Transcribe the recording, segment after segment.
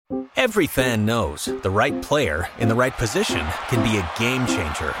Every fan knows the right player in the right position can be a game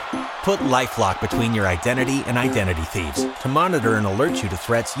changer. Put LifeLock between your identity and identity thieves to monitor and alert you to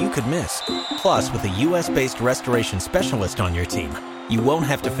threats you could miss. Plus, with a U.S.-based restoration specialist on your team, you won't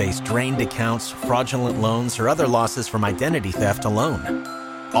have to face drained accounts, fraudulent loans, or other losses from identity theft alone.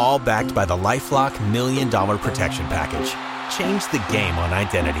 All backed by the LifeLock $1 Million Protection Package. Change the game on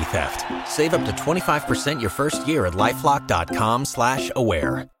identity theft. Save up to 25% your first year at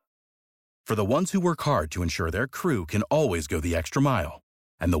LifeLock.com/aware. For the ones who work hard to ensure their crew can always go the extra mile,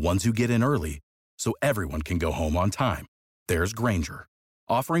 and the ones who get in early so everyone can go home on time, there's Grainger,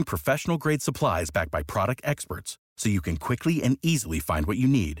 offering professional-grade supplies backed by product experts so you can quickly and easily find what you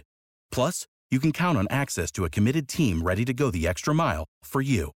need. Plus, you can count on access to a committed team ready to go the extra mile for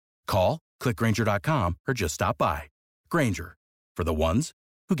you. Call, click Grainger.com, or just stop by. Grainger, for the ones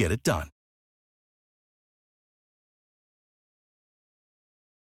who get it done.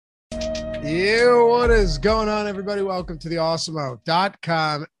 What is going on, everybody? Welcome to the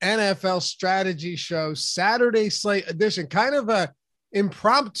Awesemo.com NFL Strategy Show, Saturday slate edition. Kind of a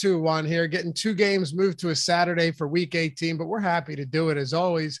impromptu one here, getting two games moved to a Saturday for week 18, but we're happy to do it as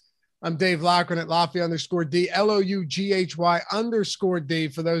always. I'm Dave Loughran at Lafayette_D,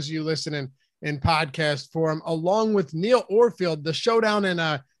 LOUGHY_D for those of you listening in podcast form, along with Neil Orfield, the showdown and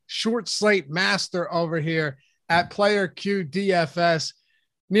a short slate master over here at Player Q DFS.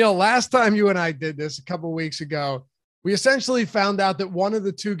 Neil, last time you and I did this a couple of weeks ago, we essentially found out that one of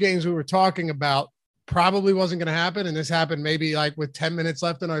the two games we were talking about probably wasn't going to happen. And this happened maybe like with 10 minutes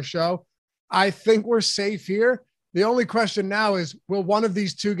left in our show. I think we're safe here. The only question now is, will one of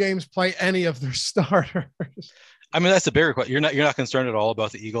these two games play any of their starters? I mean, that's a bigger question. You're not concerned at all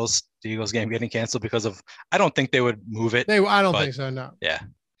about the Eagles game getting canceled because of, I don't think they would move it. I don't think so. No. Yeah,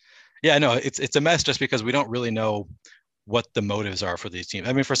 no, it's a mess just because we don't really know what the motives are for these teams.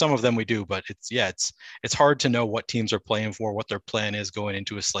 I mean, for some of them we do, but it's hard to know what teams are playing for, what their plan is going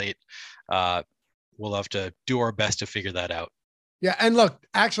into a slate. We'll have to do our best to figure that out. Yeah. And look,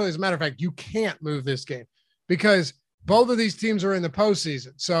 actually, as a matter of fact, you can't move this game because both of these teams are in the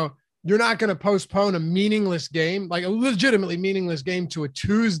postseason. So you're not going to postpone a meaningless game, like a legitimately meaningless game, to a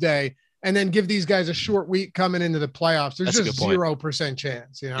Tuesday and then give these guys a short week coming into the playoffs. There's just 0%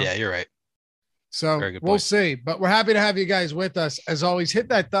 chance, you know? Yeah, you're right. So we'll see, but we're happy to have you guys with us. As always, hit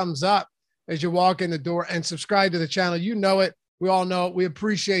that thumbs up as you walk in the door and subscribe to the channel. You know it. We all know it. We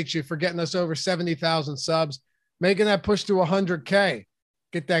appreciate you for getting us over 70,000 subs, making that push to 100K.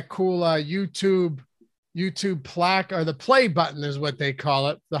 Get that cool YouTube plaque, or the play button is what they call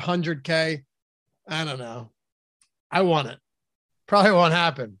it. The 100K. I don't know. I want it. Probably won't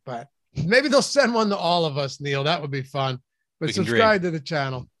happen, but maybe they'll send one to all of us, Neil. That would be fun. But subscribe to the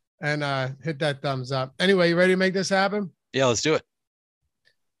channel and hit that thumbs up. Anyway, you ready to make this happen? Yeah, let's do it.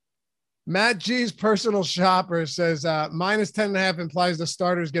 Matt G's personal shopper says minus 10.5 implies the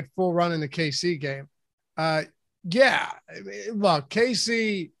starters get full run in the KC game. Yeah, look,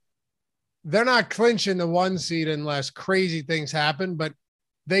 KC, they're not clinching the 1 seed unless crazy things happen, but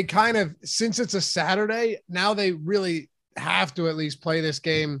they kind of, since it's a Saturday, now they really have to at least play this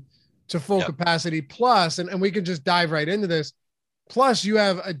game to full capacity. Plus, and we can just dive right into this. Plus, you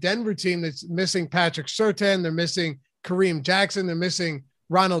have a Denver team that's missing Patrick Surtain. They're missing Kareem Jackson. They're missing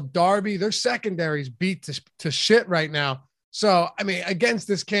Ronald Darby. Their secondary's beat to shit right now. So, I mean, against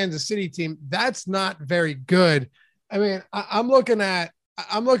this Kansas City team, that's not very good. I mean, I'm looking at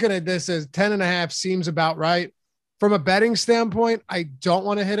this as 10.5 seems about right. From a betting standpoint, I don't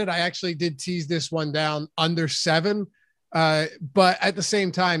want to hit it. I actually did tease this one down under 7. But at the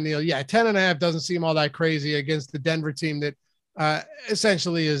same time, Neil, 10.5 doesn't seem all that crazy against the Denver team that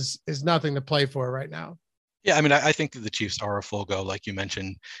essentially is nothing to play for right now. Yeah, I mean, I think that the Chiefs are a full go, like you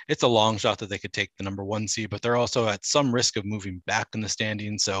mentioned. It's a long shot that they could take the number 1 seed, but they're also at some risk of moving back in the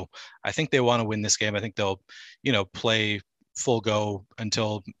standings. So I think they want to win this game. I think they'll, play full go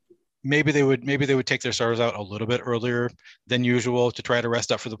until maybe they would take their starters out a little bit earlier than usual to try to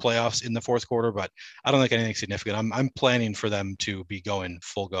rest up for the playoffs in the fourth quarter. But I don't think anything significant. I'm planning for them to be going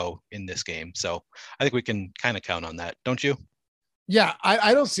full go in this game. So I think we can kind of count on that, don't you? Yeah,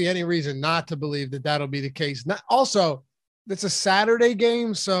 I don't see any reason not to believe that that'll be the case. Also, it's a Saturday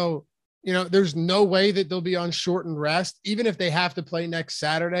game, so there's no way that they'll be on shortened rest. Even if they have to play next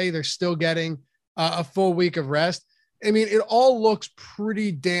Saturday, they're still getting a full week of rest. I mean, it all looks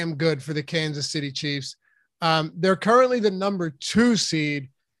pretty damn good for the Kansas City Chiefs. They're currently the number 2 seed.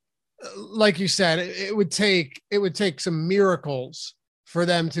 Like you said, it would take some miracles for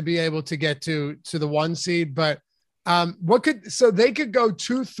them to be able to get to the 1 seed, but so they could go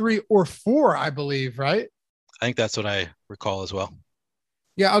 2, 3, or 4, I believe, right? I think that's what I recall as well.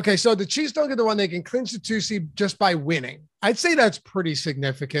 Yeah. Okay. So the Chiefs don't get the one. They can clinch the 2 seed just by winning. I'd say that's pretty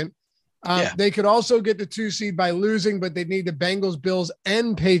significant. Yeah. They could also get the 2 seed by losing, but they'd need the Bengals, Bills,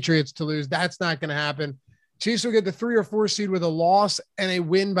 and Patriots to lose. That's not going to happen. Chiefs will get the 3 or 4 seed with a loss and a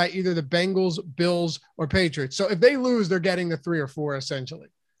win by either the Bengals, Bills, or Patriots. So if they lose, they're getting the 3 or 4 essentially.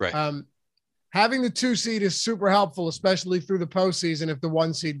 Right. Having the 2 seed is super helpful, especially through the postseason if the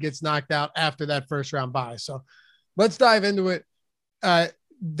 1 seed gets knocked out after that first round bye. So let's dive into it.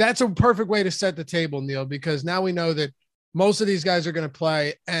 That's a perfect way to set the table, Neil, because now we know that most of these guys are going to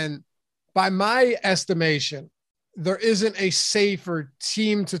play. And by my estimation, there isn't a safer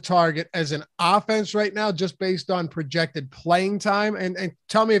team to target as an offense right now, just based on projected playing time. And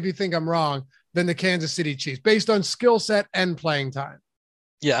tell me if you think I'm wrong, than the Kansas City Chiefs based on skill set and playing time.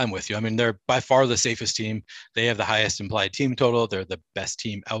 Yeah, I'm with you. I mean, they're by far the safest team. They have the highest implied team total. They're the best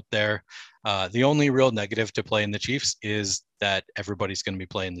team out there. The only real negative to playing the Chiefs is that everybody's going to be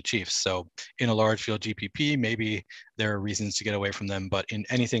playing the Chiefs. So in a large field GPP, maybe there are reasons to get away from them. But in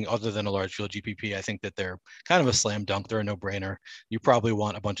anything other than a large field GPP, I think that they're kind of a slam dunk. They're a no-brainer. You probably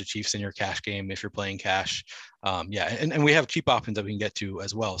want a bunch of Chiefs in your cash game if you're playing cash. And we have cheap options that we can get to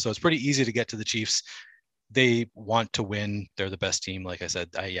as well. So it's pretty easy to get to the Chiefs. They want to win. They're the best team. Like I said,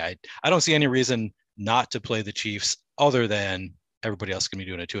 I don't see any reason not to play the Chiefs other than everybody else can be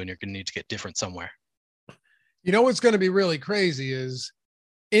doing it too. And you're going to need to get different somewhere. You know, what's going to be really crazy is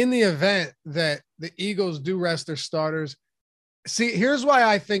in the event that the Eagles do rest their starters. See, here's why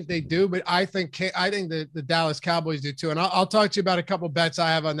I think they do, but I think the Dallas Cowboys do too. And I'll talk to you about a couple bets I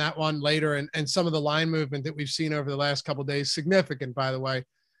have on that one later. And some of the line movement that we've seen over the last couple of days, significant, by the way,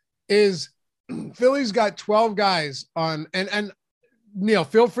 is Philly's got 12 guys on, and Neil,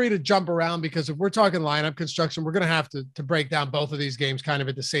 feel free to jump around, because if we're talking lineup construction, we're going to have to break down both of these games kind of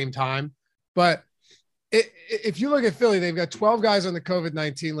at the same time. But if you look at Philly, they've got 12 guys on the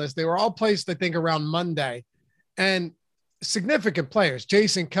COVID-19 list. They were all placed, I think, around Monday, and significant players: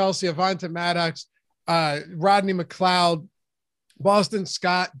 Jason Kelce, Avonte Maddox, Rodney McLeod, Boston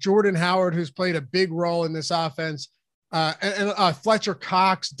Scott, Jordan Howard, who's played a big role in this offense, and Fletcher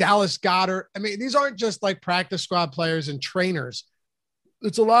Cox, Dallas Goedert. I mean, these aren't just like practice squad players and trainers.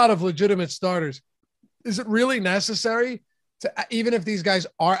 It's a lot of legitimate starters. Is it really necessary to, even if these guys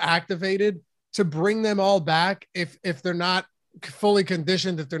are activated, to bring them all back if they're not fully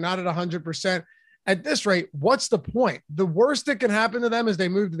conditioned, if they're not at 100%? At this rate, what's the point? The worst that can happen to them is they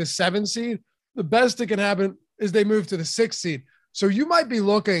move to the 7 seed. The best that can happen is they move to the 6 seed. So you might be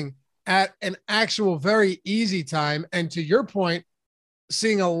looking at an actual very easy time. And to your point,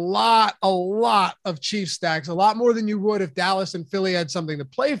 seeing a lot of Chiefs stacks, a lot more than you would if Dallas and Philly had something to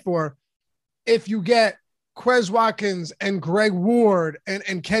play for. If you get Quez Watkins and Greg Ward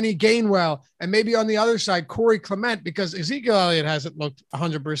and Kenny Gainwell, and maybe on the other side, Corey Clement, because Ezekiel Elliott hasn't looked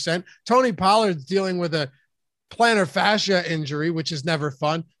 100%. Tony Pollard's dealing with a plantar fascia injury, which is never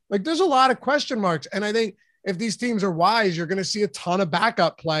fun. Like, there's a lot of question marks. And I think if these teams are wise, you're going to see a ton of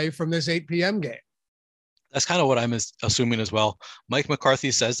backup play from this 8 p.m. game. That's kind of what I'm assuming as well. Mike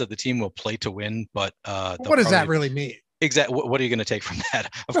McCarthy says that the team will play to win, but what does that really mean? Exactly. What are you going to take from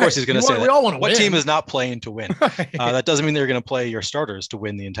that? Of course, he's going to say that. We all want to win. What team is not playing to win? That doesn't mean they're going to play your starters to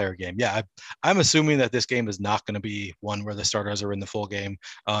win the entire game. Yeah, I'm assuming that this game is not going to be one where the starters are in the full game,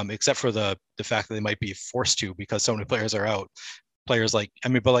 except for the fact that they might be forced to because so many players are out. Players like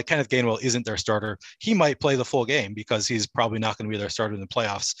Kenneth Gainwell isn't their starter. He might play the full game because he's probably not going to be their starter in the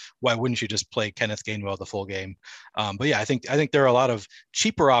playoffs. Why wouldn't you just play Kenneth Gainwell the full game? But yeah, I think there are a lot of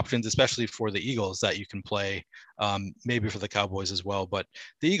cheaper options, especially for the Eagles, that you can play. Maybe for the Cowboys as well. But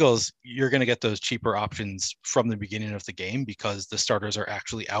the Eagles, you're going to get those cheaper options from the beginning of the game because the starters are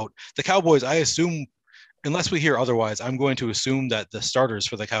actually out. The Cowboys, I assume, unless we hear otherwise, I'm going to assume that the starters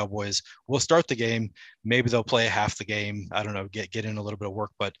for the Cowboys will start the game. Maybe they'll play half the game. I don't know, get in a little bit of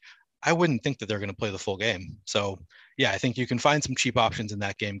work, but I wouldn't think that they're going to play the full game. So yeah, I think you can find some cheap options in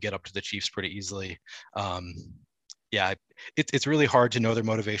that game, get up to the Chiefs pretty easily. It's really hard to know their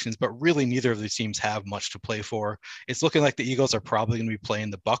motivations, but really neither of these teams have much to play for. It's looking like the Eagles are probably going to be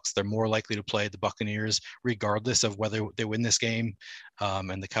playing the Bucs. They're more likely to play the Buccaneers, regardless of whether they win this game.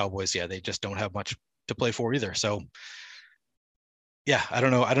 And the Cowboys, they just don't have much to play for either. So yeah, I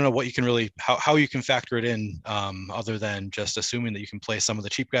don't know what you can really, how you can factor it in, other than just assuming that you can play some of the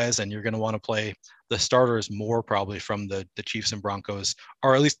cheap guys, and you're going to want to play the starters more probably from the Chiefs and Broncos,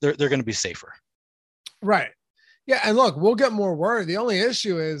 or at least they're going to be safer. Right. Yeah. And look, we'll get more word. The only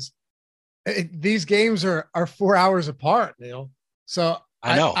issue is these games are 4 hours apart, Neil. So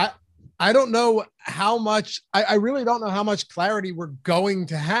I know. I don't know how much, I really don't know how much clarity we're going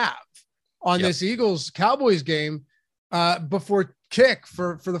to have on this Eagles Cowboys game before kick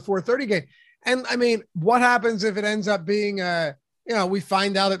for the 4:30 game. And I mean, what happens if it ends up being we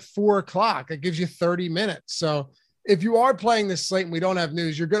find out at 4:00? It gives you 30 minutes. So if you are playing this slate and we don't have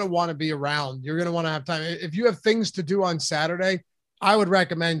news, you're going to want to be around. You're going to want to have time. If you have things to do on Saturday, I would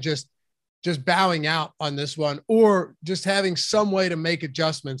recommend just bowing out on this one, or just having some way to make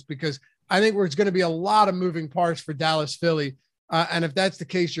adjustments, because I think it's going to be a lot of moving parts for Dallas, Philly. And if that's the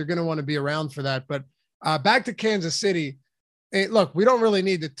case, you're going to want to be around for that. But back to Kansas City. Look, we don't really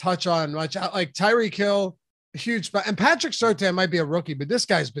need to touch on much. Like Tyreek Hill, huge spot, and Patrick Surtain might be a rookie, but this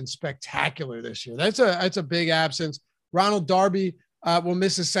guy's been spectacular this year. That's a big absence. Ronald Darby will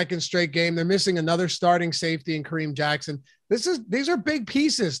miss his second straight game. They're missing another starting safety in Kareem Jackson. These are big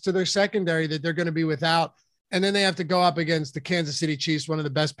pieces to their secondary that they're going to be without. And then they have to go up against the Kansas City Chiefs, one of the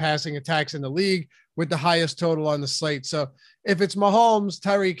best passing attacks in the league, with the highest total on the slate. So if it's Mahomes,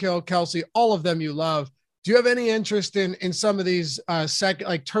 Tyreek Hill, Kelsey, all of them you love, do you have any interest in some of these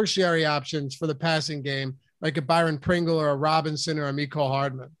tertiary options for the passing game, like a Byron Pringle or a Robinson or a Mecole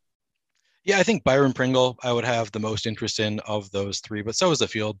Hardman? Yeah, I think Byron Pringle I would have the most interest in of those three, but so is the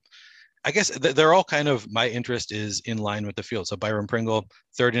field. I guess they're all kind of, my interest is in line with the field. So Byron Pringle,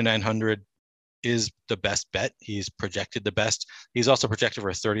 3,900 is the best bet. He's projected the best. He's also projected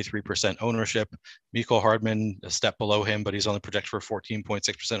for a 33% ownership. Mecole Hardman, a step below him, but he's only projected for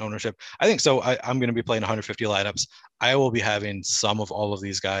 14.6% ownership. I think so. I'm going to be playing 150 lineups. I will be having some of all of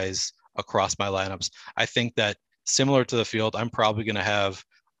these guys across my lineups. I think that similar to the field, I'm probably going to have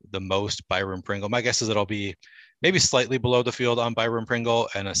the most Byron Pringle. My guess is it'll be maybe slightly below the field on Byron Pringle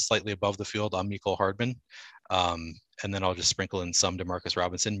and a slightly above the field on Mecole Hardman. And then I'll just sprinkle in some DeMarcus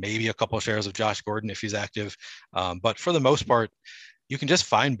Robinson, maybe a couple of shares of Josh Gordon if he's active. But for the most part, you can just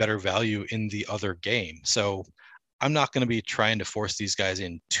find better value in the other game. So I'm not going to be trying to force these guys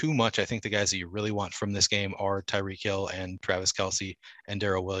in too much. I think the guys that you really want from this game are Tyreek Hill and Travis Kelce and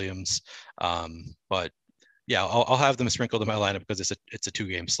Darrell Williams. But yeah, I'll have them sprinkled in my lineup because it's a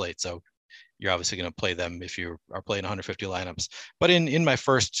 2-game slate. So you're obviously going to play them if you are playing 150 lineups. But in my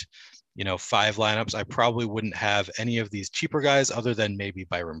first 5 lineups, I probably wouldn't have any of these cheaper guys other than maybe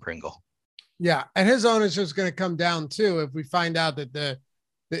Byron Pringle. Yeah, and his ownership is going to come down too if we find out that the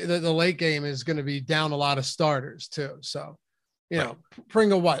late game is going to be down a lot of starters too. So,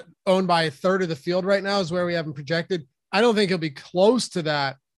 Pringle, owned by a third of the field right now is where we have him projected. I don't think he'll be close to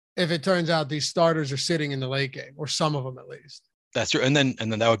that if it turns out these starters are sitting in the late game, or some of them at least. That's true. And then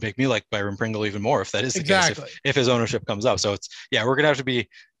that would make me like Byron Pringle even more if that is the case, if his ownership comes up. So we're going to have to be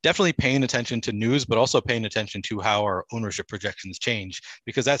definitely paying attention to news, but also paying attention to how our ownership projections change,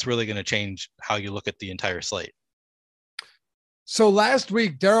 because that's really going to change how you look at the entire slate. So last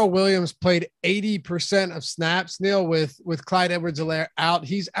week, Darrell Williams played 80% of snaps, Neil, with Clyde Edwards-Helaire out.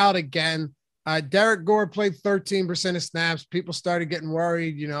 He's out again. Derek Gore played 13% of snaps. People started getting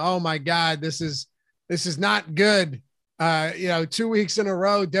worried, oh my God, this is not good. 2 weeks in a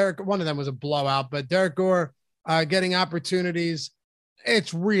row, one of them was a blowout, but Derek Gore getting opportunities.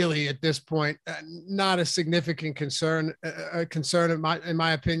 It's really at this point not a significant concern in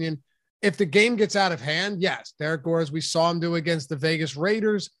my opinion. If the game gets out of hand, yes, Derek Gore, as we saw him do against the Vegas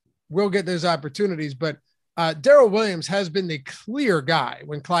Raiders, will get those opportunities. But Darrell Williams has been the clear guy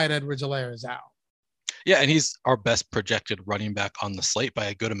when Clyde Edwards-Helaire is out. Yeah, and he's our best projected running back on the slate by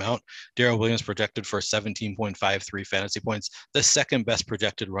a good amount. Darrell Williams projected for 17.53 fantasy points. The second best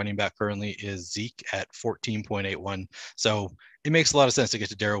projected running back currently is Zeke at 14.81. So it makes a lot of sense to get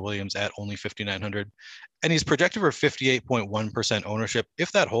to Darrell Williams at only 5,900. And he's projected for 58.1% ownership.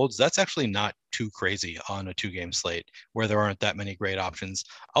 If that holds, that's actually not too crazy on a 2-game slate where there aren't that many great options.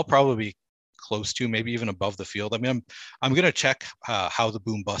 I'll probably be close to, maybe even above the field. I mean, I'm going to check how the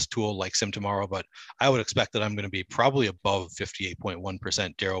boom bust tool likes him tomorrow, but I would expect that I'm going to be probably above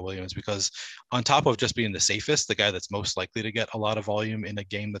 58.1% Darrell Williams, because on top of just being the safest, the guy that's most likely to get a lot of volume in a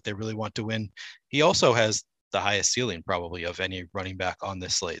game that they really want to win, he also has the highest ceiling probably of any running back on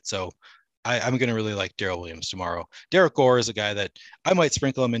this slate. So I'm going to really like Darrell Williams tomorrow. Derek Gore is a guy that I might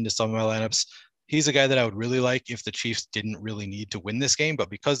sprinkle him into some of my lineups. He's a guy that I would really like if the Chiefs didn't really need to win this game, but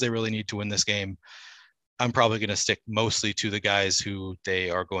because they really need to win this game, I'm probably going to stick mostly to the guys who they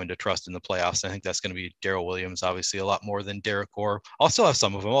are going to trust in the playoffs. I think that's going to be Darrell Williams, obviously a lot more than Derek Gore. I'll still have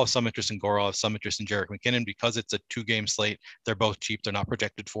some of them. I'll have some interest in Gore. I'll have some interest in Jerick McKinnon because it's a 2-game slate. They're both cheap. They're not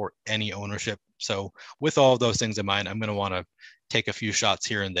projected for any ownership. So with all of those things in mind, I'm going to want to take a few shots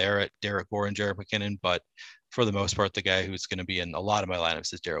here and there at Derek Gore and Jerick McKinnon. But for the most part, the guy who's going to be in a lot of my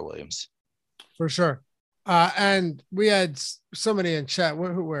lineups is Darrell Williams. For sure. And we had somebody in chat.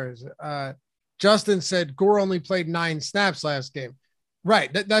 Where is it? Justin said Gore only played 9 snaps last game.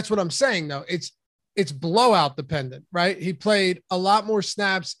 Right. That's what I'm saying, though. it's blowout dependent, right? He played a lot more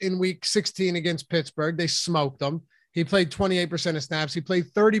snaps in week 16 against Pittsburgh. They smoked them. He played 28% of snaps. He played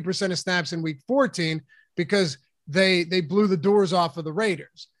 30% of snaps in week 14 because they blew the doors off of the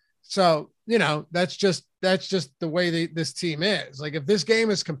Raiders. So, that's just the way this team is. Like, if this game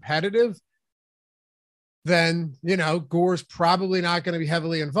is competitive, then, Gore's probably not going to be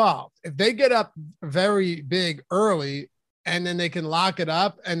heavily involved. If they get up very big early and then they can lock it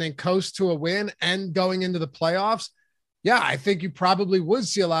up and then coast to a win and going into the playoffs, yeah, I think you probably would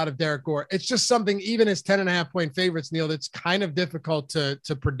see a lot of Derek Gore. It's just something, even as 10.5-point favorites, Neil, that's kind of difficult to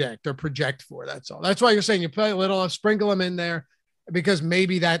predict or project for. That's all. That's why you're saying you play a little, sprinkle them in there because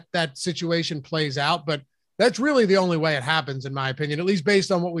maybe that situation plays out. But that's really the only way it happens, in my opinion, at least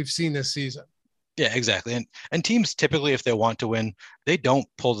based on what we've seen this season. Yeah, exactly. And teams typically, if they want to win, they don't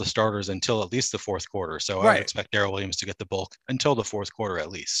pull the starters until at least the fourth quarter. So I would expect Darrell Williams to get the bulk until the fourth quarter at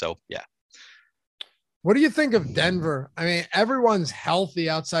least. So, yeah. What do you think of Denver? I mean, everyone's healthy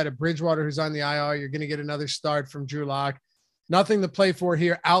outside of Bridgewater, who's on the IR. You're going to get another start from Drew Lock. Nothing to play for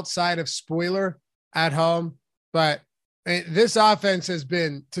here outside of spoiler at home. But this offense has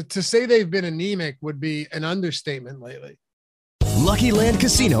been, to say they've been anemic would be an understatement lately. Lucky Land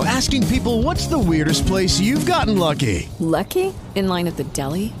Casino, asking people, what's the weirdest place you've gotten lucky? Lucky? In line at the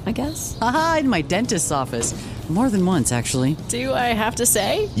deli, I guess? Aha, in my dentist's office. More than once, actually. Do I have to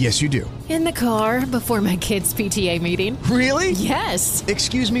say? Yes, you do. In the car before my kids' PTA meeting. Really? Yes.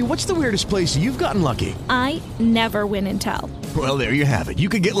 Excuse me, what's the weirdest place you've gotten lucky? I never win and tell. Well, there you have it. You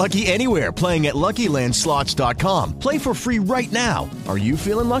can get lucky anywhere, playing at LuckyLandSlots.com. Play for free right now. Are you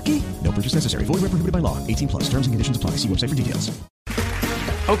feeling lucky? No purchase necessary. Void where prohibited by law. 18+. Terms and conditions apply. See website for details.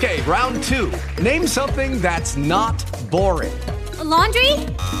 Okay, round two. Name something that's not boring. A laundry?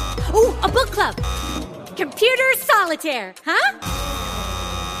 Ooh, a book club. Computer solitaire, huh?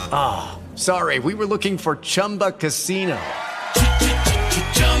 Ah, oh, sorry. We were looking for Chumba Casino.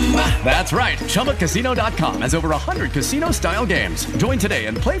 That's right. ChumbaCasino.com has over 100 casino-style games. Join today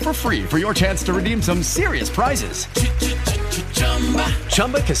and play for free for your chance to redeem some serious prizes.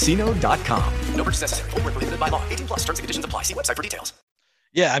 ChumbaCasino.com. No purchase necessary. Void where prohibited by law. 18+. Terms and conditions apply. See website for details.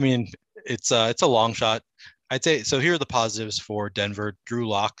 Yeah, I mean, it's a long shot. I'd say, so here are the positives for Denver. Drew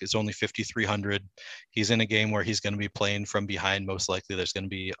Lock is only 5,300. He's in a game where he's going to be playing from behind. Most likely there's going to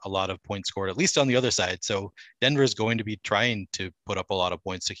be a lot of points scored, at least on the other side. So Denver is going to be trying to put up a lot of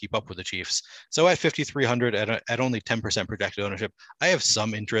points to keep up with the Chiefs. So at 5,300 at only 10% projected ownership, I have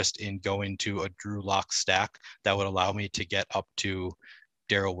some interest in going to a Drew Lock stack that would allow me to get up to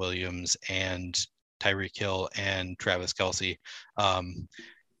Darrell Williams and Tyreek Hill and Travis Kelce.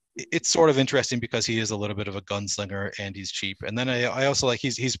 It's sort of interesting because he is a little bit of a gunslinger and he's cheap. And then I also like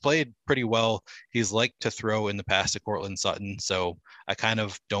he's played pretty well. He's liked to throw in the past to Courtland Sutton. So I kind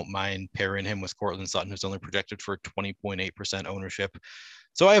of don't mind pairing him with Courtland Sutton, who's only projected for 20.8% ownership.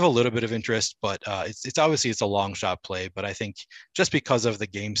 So I have a little bit of interest, but it's obviously it's a long shot play. But I think just because of the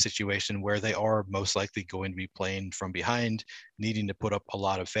game situation where they are most likely going to be playing from behind, needing to put up a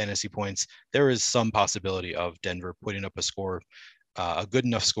lot of fantasy points, there is some possibility of Denver putting up a score, a good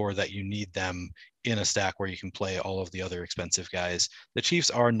enough score that you need them in a stack where you can play all of the other expensive guys. The Chiefs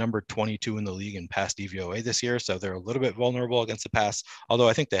are number 22 in the league in pass DVOA this year, so they're a little bit vulnerable against the pass, although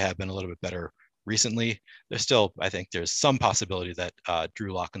I think they have been a little bit better recently. There's still, I think there's some possibility that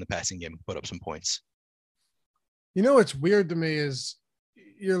Drew Lock in the passing game put up some points. You know what's weird to me is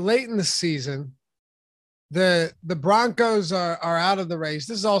you're late in the season. The Broncos are out of the race.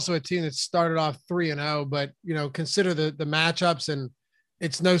 This is also a team that started off 3-0, but consider the matchups, and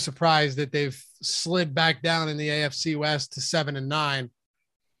it's no surprise that they've slid back down in the AFC West to 7-9.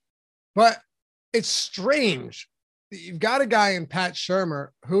 But it's strange. You've got a guy in Pat Shurmur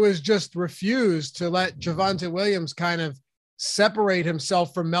who has just refused to let Javonte Williams kind of separate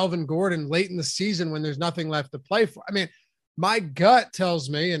himself from Melvin Gordon late in the season when there's nothing left to play for. I mean, my gut tells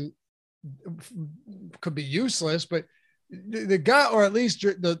me, and could be useless, but the gut, or at least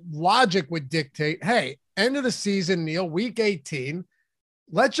the logic would dictate, hey, end of the season, Neil, week 18,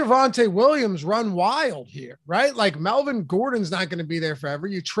 let Javonte Williams run wild here, right? Like Melvin Gordon's not going to be there forever.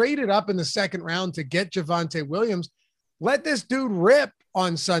 You traded up in the second round to get Javonte Williams. Let this dude rip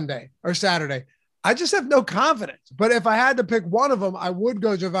on Sunday or Saturday. I just have no confidence. But if I had to pick one of them, I would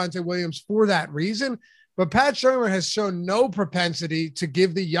go Javonte Williams for that reason. But Pat Shurmur has shown no propensity to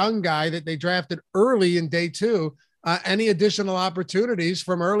give the young guy that they drafted early in day two any additional opportunities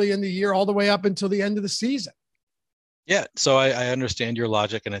from early in the year all the way up until the end of the season. Yeah, so I understand your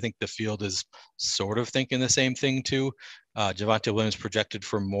logic, and I think the field is sort of thinking the same thing too. Javonte Williams projected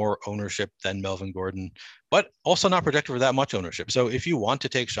for more ownership than Melvin Gordon, but also not projected for that much ownership. So if you want to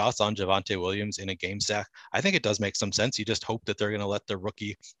take shots on Javonte Williams in a game stack, I think it does make some sense. You just hope that they're going to let the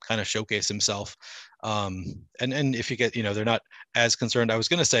rookie kind of showcase himself. And if you get, they're not as concerned. I was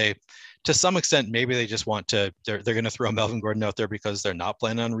going to say, to some extent, maybe they just want to, they're going to throw Melvin Gordon out there because they're not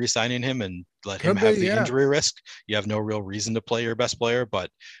planning on re-signing him and let him have the injury risk. You have no real reason to play your best player,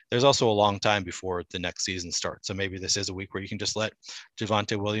 but there's also a long time before the next season starts. So maybe this is a week where you can just let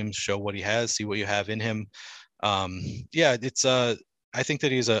Javonte Williams show what he has, see what you have in him. I think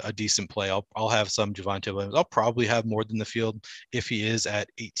that he's a decent play. I'll have some Javonte Williams. I'll probably have more than the field if he is at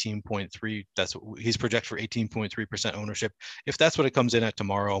 18.3. That's what he's projected for, 18.3% ownership. If that's what it comes in at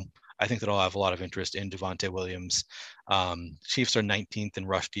tomorrow, I think that I'll have a lot of interest in Javonte Williams. Chiefs are 19th in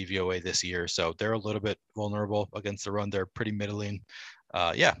rush DVOA this year, so they're a little bit vulnerable against the run. They're pretty middling.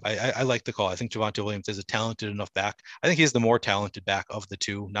 I like the call. I think Javonte Williams is a talented enough back. I think he's the more talented back of the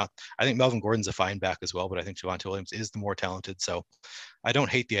two. I think Melvin Gordon's a fine back as well, but I think Javonte Williams is the more talented. So I don't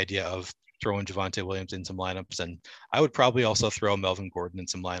hate the idea of throwing Javonte Williams in some lineups. And I would probably also throw Melvin Gordon in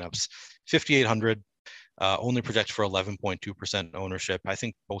some lineups. 5,800, only project for 11.2% ownership. I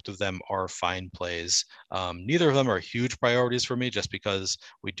think both of them are fine plays. Neither of them are huge priorities for me just because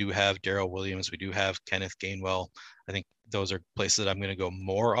we do have Darrell Williams. We do have Kenneth Gainwell. I think those are places that I'm going to go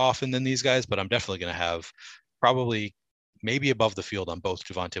more often than these guys, but I'm definitely going to have probably maybe above the field on both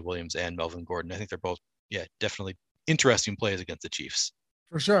Javonte Williams and Melvin Gordon. I think they're both, definitely interesting plays against the Chiefs.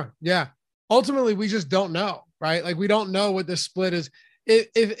 For sure. Yeah. Ultimately, we just don't know, right? Like we don't know what the split is.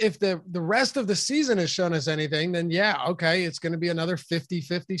 If the rest of the season has shown us anything, then okay, it's going to be another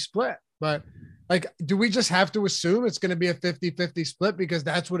 50-50 split. But like, do we just have to assume it's going to be a 50-50 split because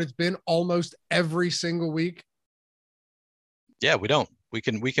that's what it's been almost every single week? Yeah, we don't. We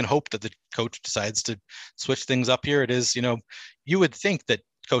can hope that the coach decides to switch things up here. It is, you would think that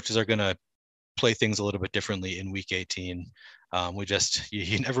coaches are going to play things a little bit differently in week 18.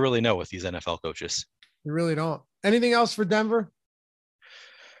 You never really know with these NFL coaches. You really don't. Anything else for Denver?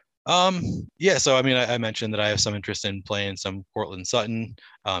 So I mentioned that I have some interest in playing some Cortland Sutton.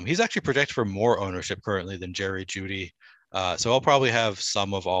 He's actually projected for more ownership currently than Jerry Jeudy. So I'll probably have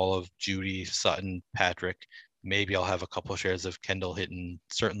some of all of Jeudy, Sutton, Patrick. Maybe I'll have a couple shares of Kendall Hinton.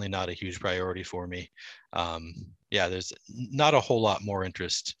 Certainly not a huge priority for me. There's not a whole lot more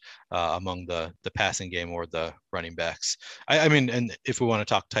interest among the passing game or the running backs. And if we want to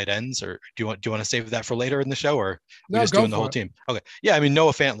talk tight ends, or do you want to save that for later in the show, or we just doing the whole team? Okay. Yeah.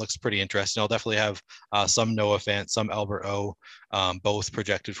 Noah Fant looks pretty interesting. I'll definitely have some Noah Fant, some Albert O, both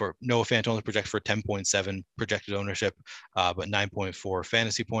projected for. Noah Fant only projected for 10.7 projected ownership, but 9.4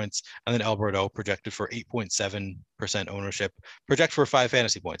 fantasy points. And then Albert O projected for 8.7% ownership, project for 5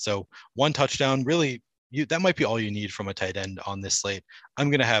 fantasy points. So 1 touchdown, really. That might be all you need from a tight end on this slate. I'm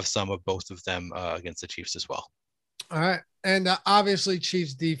going to have some of both of them against the Chiefs as well. All right. And obviously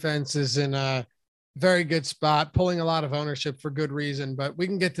Chiefs defense is in a very good spot, pulling a lot of ownership for good reason, but we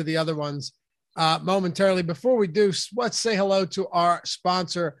can get to the other ones momentarily. Before we do, let's say hello to our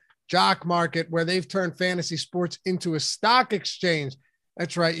sponsor, Jock Market, where they've turned fantasy sports into a stock exchange.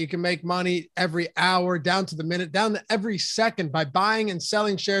 That's right. You can make money every hour, down to the minute, down to every second by buying and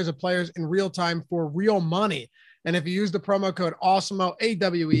selling shares of players in real time for real money. And if you use the promo code AWESEMO,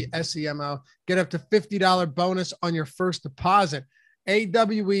 AWESEMO, get up to $50 bonus on your first deposit.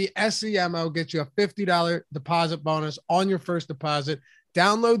 AWESEMO gets you a $50 deposit bonus on your first deposit.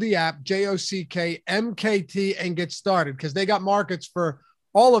 Download the app, JOCKMKT, and get started because they got markets for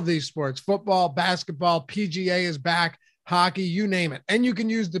all of these sports: football, basketball, PGA is back, hockey, you name it. And you can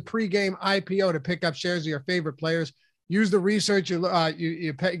use the pregame IPO to pick up shares of your favorite players. Use the research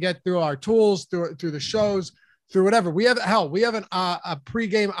you get through our tools, through the shows, through whatever. We have a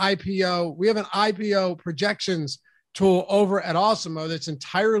pregame IPO. We have an IPO projections tool over at Awesemo that's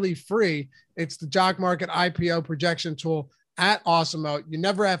entirely free. It's the Jock Market IPO projection tool at Awesemo. You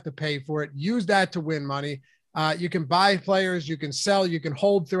never have to pay for it. Use that to win money. You can buy players, you can sell, you can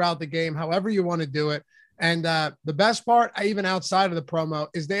hold throughout the game, however you want to do it. And the best part, even outside of the promo,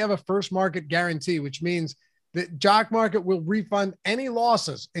 is they have a first market guarantee, which means that Jock Market will refund any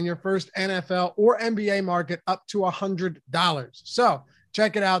losses in your first NFL or NBA market up to $100. So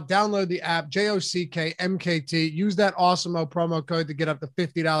check it out. Download the app, JOCKMKT. Use that Awesemo promo code to get up to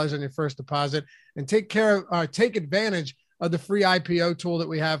 $50 on your first deposit, and take advantage of the free IPO tool that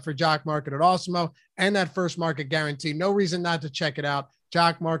we have for Jock Market at Awesemo and that first market guarantee. No reason not to check it out.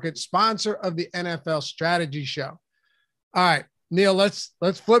 Jock Market, sponsor of the NFL Strategy Show. All right, Neil, let's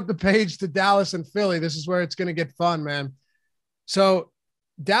flip the page to Dallas and Philly. This is where it's going to get fun, man. So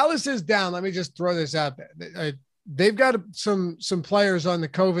Dallas is down. Let me just throw this out there. they've got some players on the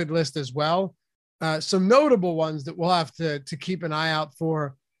COVID list as well. Some notable ones that we'll have to keep an eye out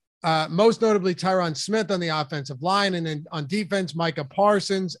for. Most notably, Tyron Smith on the offensive line, and then on defense, Micah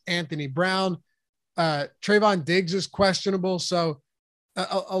Parsons, Anthony Brown, Trayvon Diggs is questionable. So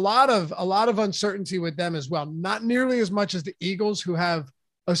a lot of uncertainty with them as well. Not nearly as much as the Eagles, who have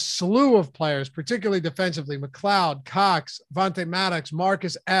a slew of players, particularly defensively: McLeod, Cox, Vontae Maddox,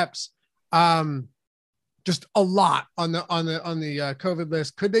 Marcus Epps. Just a lot on the COVID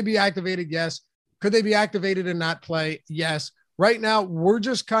list. Could they be activated? Yes. Could they be activated and not play? Yes. Right now, we're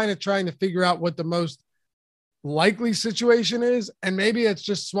just kind of trying to figure out what the most likely situation is, and maybe it's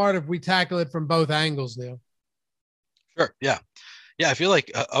just smart if we tackle it from both angles, Neil. Sure. Yeah. Yeah, I feel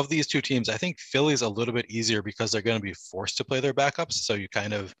like of these two teams, I think Philly's a little bit easier because they're going to be forced to play their backups. So you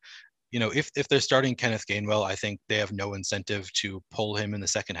kind of, if they're starting Kenneth Gainwell, I think they have no incentive to pull him in the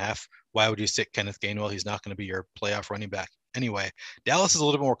second half. Why would you sit Kenneth Gainwell? He's not going to be your playoff running back anyway. Dallas is a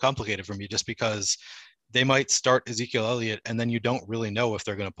little bit more complicated for me just because they might start Ezekiel Elliott, and then you don't really know if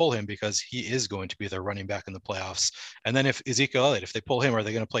they're going to pull him because he is going to be their running back in the playoffs. And then if Ezekiel Elliott, if they pull him, are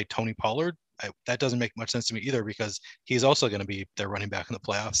they going to play Tony Pollard? That doesn't make much sense to me either because he's also going to be their running back in the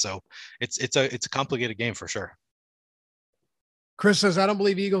playoffs. So it's a complicated game for sure. Chris says, I don't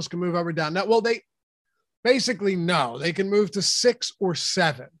believe Eagles can move up or down. No, well, they basically no. They can move to 6 or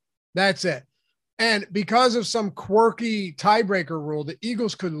 7. That's it. And because of some quirky tiebreaker rule, the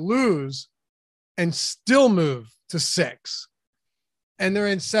Eagles could lose and still move to 6. And they're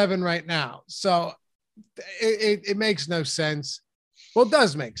in 7 right now. So it makes no sense. Well, it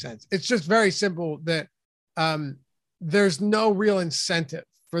does make sense. It's just very simple that there's no real incentive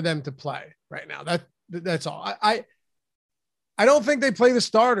for them to play right now. That's all. I don't think they play the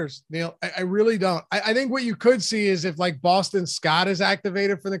starters, Neil. I really don't. I think what you could see is if like Boston Scott is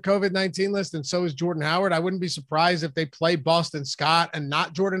activated for the COVID-19 list and so is Jordan Howard, I wouldn't be surprised if they play Boston Scott and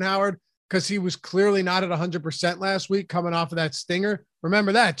not Jordan Howard because he was clearly not at 100% last week coming off of that stinger.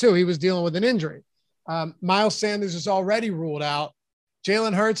 Remember that too. He was dealing with an injury. Miles Sanders is already ruled out.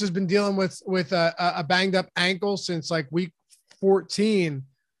 Jalen Hurts has been dealing with a banged up ankle since like week 14.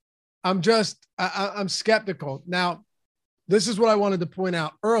 I'm skeptical. Now, this is what I wanted to point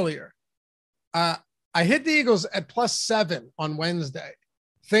out earlier. I hit the Eagles at +7 on Wednesday,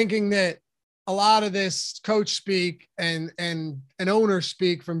 thinking that a lot of this coach speak and owner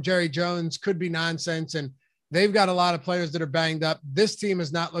speak from Jerry Jones could be nonsense. And they've got a lot of players that are banged up. This team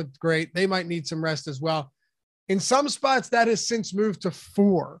has not looked great. They might need some rest as well. In some spots, that has since moved to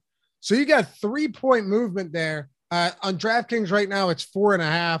 4. So you got 3-point movement there. On DraftKings right now, it's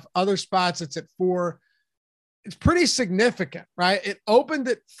 4.5. Other spots, it's at 4. It's pretty significant, right? It opened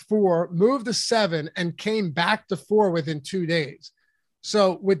at 4, moved to 7, and came back to 4 within 2 days.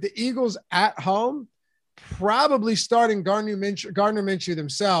 So with the Eagles at home, probably starting Gardner Minshew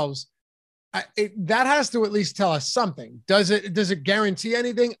themselves, that has to at least tell us something. Does it guarantee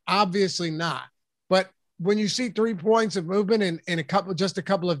anything? Obviously not. But when you see 3 points of movement in just a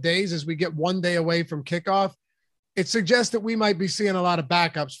couple of days, as we get 1 day away from kickoff, it suggests that we might be seeing a lot of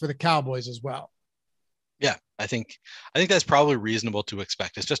backups for the Cowboys as well. Yeah, I think that's probably reasonable to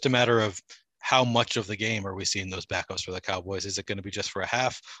expect. It's just a matter of how much of the game are we seeing those backups for the Cowboys? Is it going to be just for a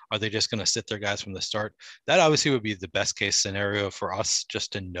half? Are they just going to sit their guys from the start? That obviously would be the best case scenario for us,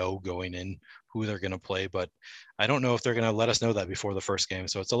 just to know going in who they're going to play. But I don't know if they're going to let us know that before the first game.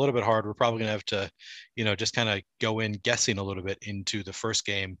 So it's a little bit hard. We're probably going to have to, just kind of go in guessing a little bit into the first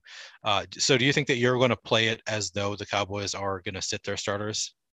game. So do you think that you're going to play it as though the Cowboys are going to sit their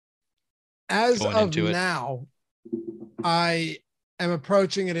starters? As of now, I am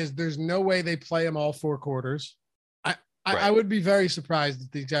approaching it as there's no way they play them all 4 quarters. I would be very surprised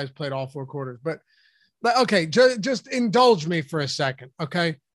if these guys played all 4 quarters. But okay, just indulge me for a second,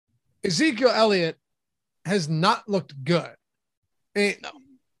 okay? Ezekiel Elliott has not looked good. No.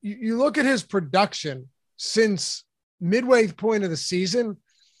 You look at his production since midway point of the season.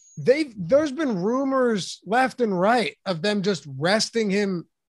 There's been rumors left and right of them just resting him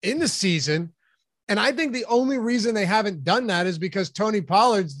in the season. And I think the only reason they haven't done that is because Tony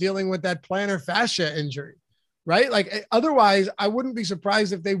Pollard's dealing with that plantar fascia injury, right? Like otherwise I wouldn't be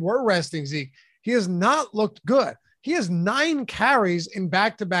surprised if they were resting Zeke. He has not looked good. He has 9 carries in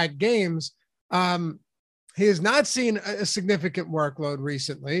back-to-back games. He has not seen a significant workload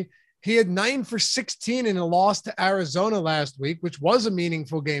recently. He had 9 for 16 in a loss to Arizona last week, which was a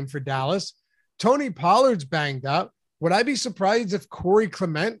meaningful game for Dallas. Tony Pollard's banged up. Would I be surprised if Corey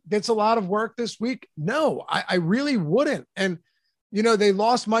Clement gets a lot of work this week? No, I really wouldn't. And, they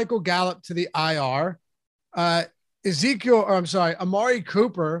lost Michael Gallup to the IR. Amari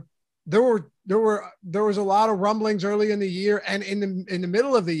Cooper, there were there was a lot of rumblings early in the year and in the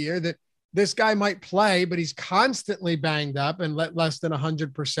middle of the year that this guy might play, but he's constantly banged up and let less than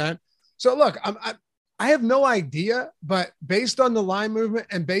 100%. So look, I have no idea, but based on the line movement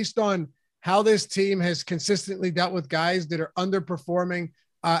and based on how this team has consistently dealt with guys that are underperforming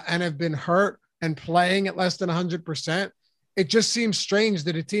and have been hurt and playing at less than 100%, it just seems strange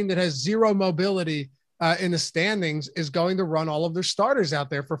that a team that has zero mobility in the standings is going to run all of their starters out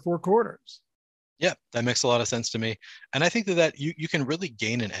there for 4 quarters. Yeah, that makes a lot of sense to me. And I think that you can really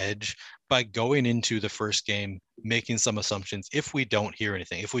gain an edge by going into the first game, making some assumptions. If we don't hear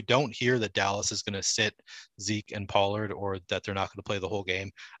anything, if we don't hear that Dallas is going to sit Zeke and Pollard or that they're not going to play the whole game,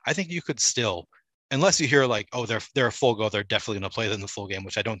 I think you could still, unless you hear like, oh, they're a full go, they're definitely going to play them the full game,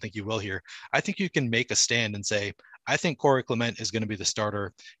 which I don't think you will hear. I think you can make a stand and say, I think Corey Clement is going to be the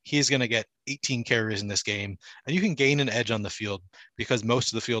starter. He's going to get 18 carries in this game, and you can gain an edge on the field because most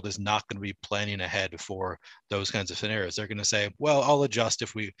of the field is not going to be planning ahead for those kinds of scenarios. They're going to say, well, I'll adjust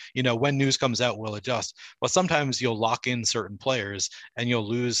if we, when news comes out, we'll adjust. But sometimes you'll lock in certain players and you'll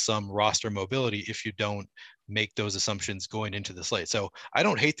lose some roster mobility if you don't make those assumptions going into the slate. So I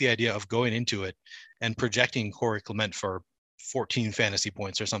don't hate the idea of going into it and projecting Corey Clement for 14 fantasy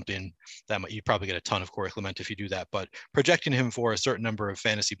points or something. That you probably get a ton of Corey Clement if you do that, but projecting him for a certain number of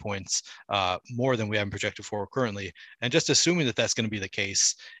fantasy points, more than we have projected for currently, and just assuming that that's going to be the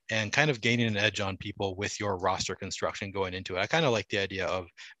case and kind of gaining an edge on people with your roster construction going into it. I kind of like the idea of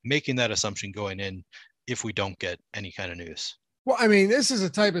making that assumption going in if we don't get any kind of news. Well, I mean, this is a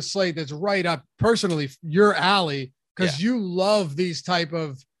type of slate that's right up personally your alley because you love these type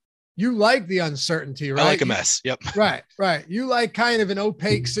of, you like the uncertainty, right? I like a mess. Yep. Right. You like kind of an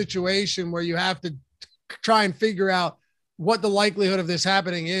opaque situation where you have to try and figure out what the likelihood of this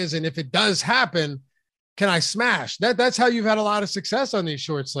happening is. And if it does happen, can I smash? That's how you've had a lot of success on these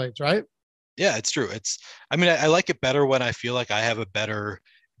short slates, right? Yeah, it's true. I like it better when I feel like I have a better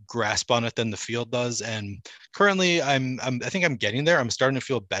grasp on it than the field does. And currently I think I'm getting there. I'm starting to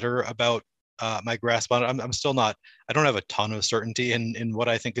feel better about my grasp on it. I'm still not, I don't have a ton of certainty in what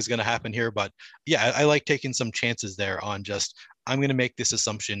I think is going to happen here, but yeah, I like taking some chances there on just, I'm going to make this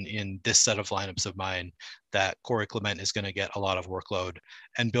assumption in this set of lineups of mine that Corey Clement is going to get a lot of workload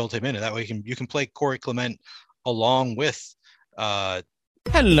and build him in. And that way you can play Corey Clement along with,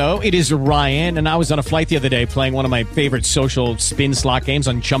 Hello, it is Ryan, and I was on a flight the other day playing one of my favorite social spin slot games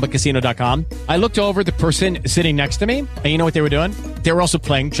on ChumbaCasino.com. I looked over at the person sitting next to me, and you know what they were doing? They were also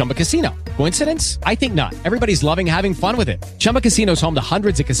playing Chumba Casino. Coincidence? I think not. Everybody's loving having fun with it. Chumba Casino is home to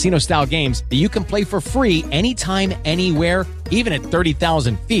hundreds of casino-style games that you can play for free anytime, anywhere, even at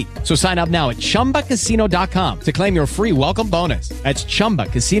 30,000 feet. So sign up now at ChumbaCasino.com to claim your free welcome bonus. That's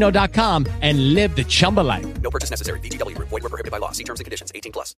ChumbaCasino.com and live the Chumba life. No purchase necessary. VGW. Void were prohibited by law. See terms and conditions.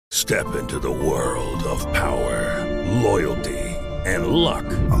 18+. Step into the world of power, loyalty, and luck.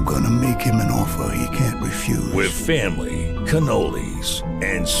 I'm going to make him an offer he can't refuse. With family, cannolis,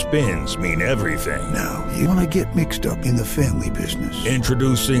 and spins mean everything. Now, you want to get mixed up in the family business.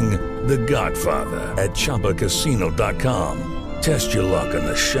 Introducing The Godfather at ChumbaCasino.com. Test your luck in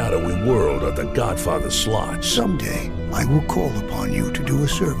the shadowy world of The Godfather slot. Someday, I will call upon you to do a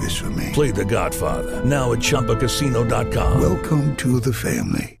service for me. Play The Godfather, now at ChumbaCasino.com. Welcome to the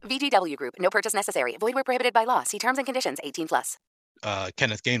family. VGW Group. No purchase necessary. Void where prohibited by law. See terms and conditions. 18+.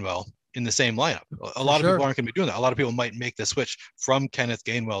 Kenneth Gainwell in the same lineup. A lot of people aren't going to be doing that. A lot of people might make the switch from Kenneth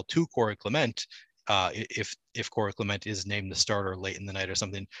Gainwell to Corey Clement if Corey Clement is named the starter late in the night or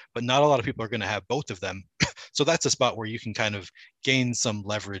something, but not a lot of people are going to have both of them. So that's a spot where you can kind of gain some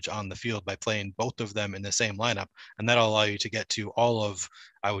leverage on the field by playing both of them in the same lineup. And that'll allow you to get to all of,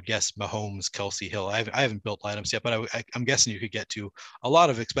 I would guess, Mahomes, Kelsey, Hill. I haven't built lineups yet, but I'm guessing you could get to a lot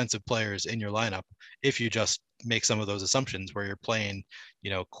of expensive players in your lineup if you just make some of those assumptions where you're playing,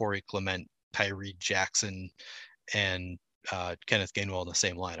 Corey Clement, Tyree Jackson, and Kenneth Gainwell in the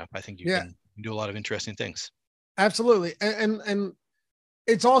same lineup. I think you can do a lot of interesting things. Absolutely. And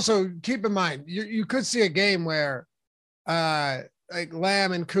it's also, keep in mind, you could see a game where like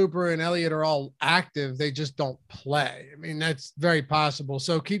Lamb and Cooper and Elliott are all active. They just don't play. I mean, that's very possible.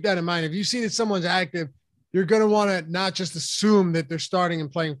 So keep that in mind. If you see that someone's active, you're going to want to not just assume that they're starting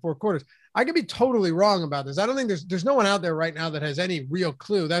and playing 4 quarters. I could be totally wrong about this. I don't think there's no one out there right now that has any real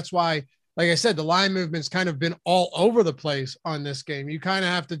clue. That's why, like I said, the line movement's kind of been all over the place on this game. You kind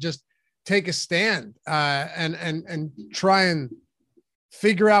of have to just take a stand and try and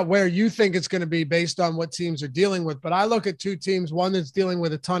figure out where you think it's going to be based on what teams are dealing with. But I look at 2 teams, one that's dealing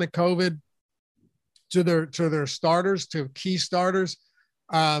with a ton of COVID to their starters, to key starters,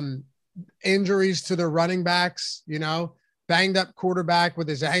 injuries to their running backs, banged up quarterback with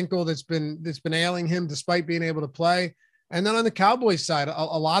his ankle that's been ailing him despite being able to play. And then on the Cowboys side,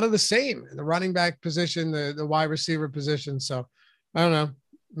 a lot of the same in the running back position, the wide receiver position. So I don't know,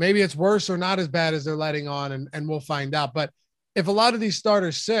 maybe it's worse or not as bad as they're letting on, and we'll find out. But if a lot of these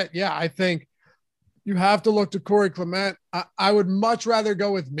starters sit, yeah, I think you have to look to Corey Clement. I would much rather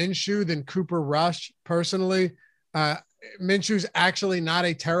go with Minshew than Cooper Rush personally. Minshew's actually not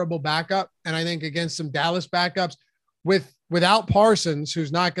a terrible backup. And I think against some Dallas backups without Parsons,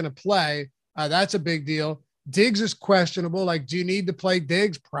 who's not going to play, that's a big deal. Diggs is questionable. Like, do you need to play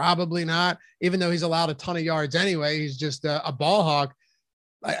Diggs? Probably not, even though he's allowed a ton of yards anyway. He's just a ball hawk.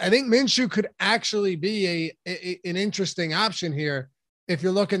 I think Minshew could actually be an interesting option here if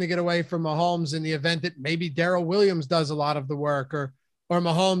you're looking to get away from Mahomes in the event that maybe Darrell Williams does a lot of the work, or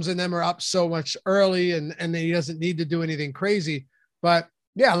Mahomes and them are up so much early and then he doesn't need to do anything crazy. But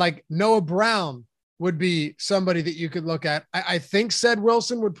yeah, like Noah Brown would be somebody that you could look at. I think Ced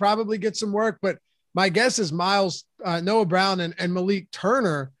Wilson would probably get some work, but my guess is Noah Brown and Malik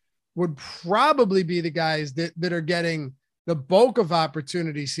Turner would probably be the guys that are getting the bulk of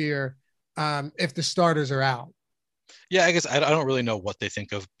opportunities here if the starters are out. Yeah, I guess I don't really know what they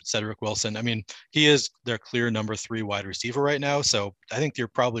think of Cedric Wilson. I mean, he is their clear number 3 wide receiver right now. So I think you're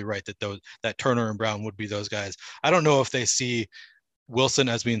probably right that Turner and Brown would be those guys. I don't know if they see Wilson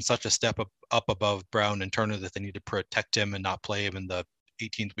as being such a step up above Brown and Turner that they need to protect him and not play him in the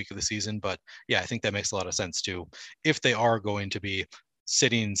 18th week of the season. But yeah, I think that makes a lot of sense too. If they are going to be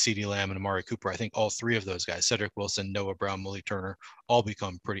sitting CeeDee Lamb and Amari Cooper, I think all 3 of those guys, Cedric Wilson, Noah Brown, Malik Turner, all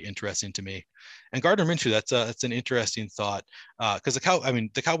become pretty interesting to me. And Gardner Minshew, that's an interesting thought because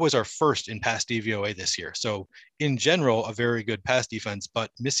the Cowboys are first in pass DVOA this year. So in general, a very good pass defense, but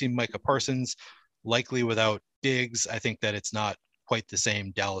missing Micah Parsons, likely without Diggs, I think that it's not quite the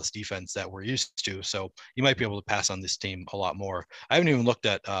same Dallas defense that we're used to. So you might be able to pass on this team a lot more. I haven't even looked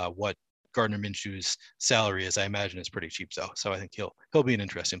at what Gardner Minshew's salary is. I imagine it's pretty cheap though. So I think he'll be an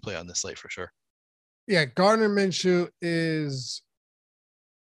interesting play on this slate for sure. Yeah. Gardner Minshew is,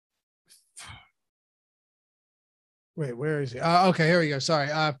 wait, where is he? Okay, here we go. Sorry.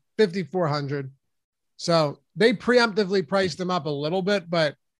 5,400. So they preemptively priced him up a little bit,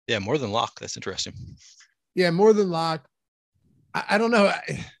 but yeah, more than Locke. That's interesting. Yeah. More than Locke. I don't know.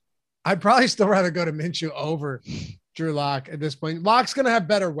 I'd probably still rather go to Minshew over Drew Lock at this point. Locke's going to have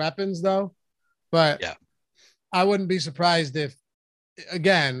better weapons though, but yeah, I wouldn't be surprised if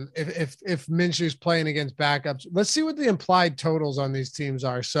Minshew's playing against backups. Let's see what the implied totals on these teams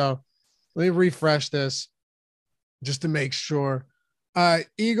are. So let me refresh this just to make sure.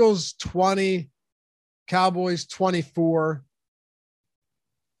 Eagles 20, Cowboys 24.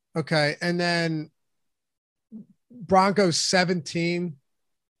 Okay. And then Broncos 17,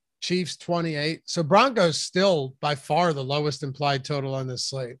 Chiefs 28. So Broncos still by far the lowest implied total on this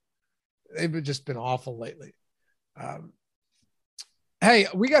slate. They've just been awful lately. Hey,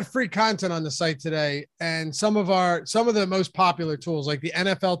 we got free content on the site today, and some of the most popular tools like the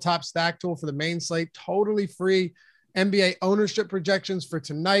NFL Top Stack tool for the main slate, totally free. NBA ownership projections for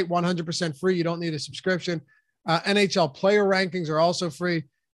tonight, 100% free. You don't need a subscription. NHL player rankings are also free.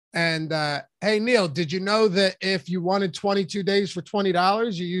 And hey, Neil, did you know that if you wanted 22 days for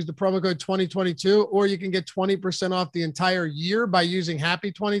 $20, you use the promo code 2022, or you can get 20% off the entire year by using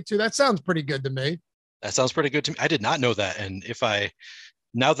Happy 22? That sounds pretty good to me. That sounds pretty good to me. I did not know that. And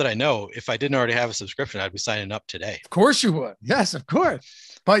now that I know, if I didn't already have a subscription, I'd be signing up today. Of course you would. Yes, of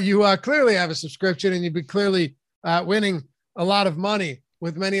course. But you clearly have a subscription, and you'd be clearly winning a lot of money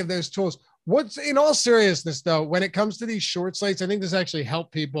with many of those tools. What's, in all seriousness though, when it comes to these short slates, I think this actually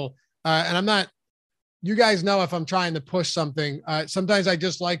help people. And I'm not, you guys know if I'm trying to push something, sometimes I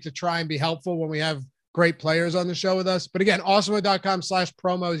just like to try and be helpful when we have great players on the show with us. But again,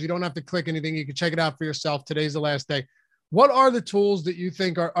 awesemo.com/promos. You don't have to click anything. You can check it out for yourself. Today's the last day. What are the tools that you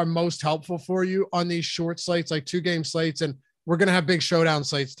think are most helpful for you on these short slates, like 2-game slates? And we're going to have big showdown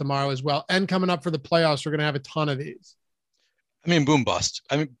slates tomorrow as well. And coming up for the playoffs, we're going to have a ton of these. Boom bust.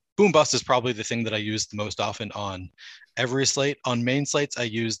 Boom bust is probably the thing that I use the most often on every slate. On main slates, I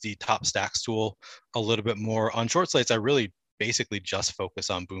use the top stacks tool a little bit more. On short slates, I really basically just focus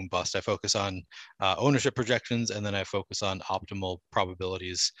on boom bust. I focus on ownership projections, and then I focus on optimal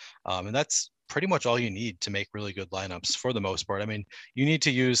probabilities. And that's pretty much all you need to make really good lineups for the most part. You need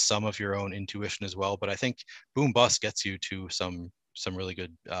to use some of your own intuition as well, but I think boom bust gets you to some really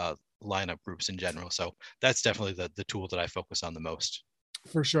good lineup groups in general. So that's definitely the tool that I focus on the most.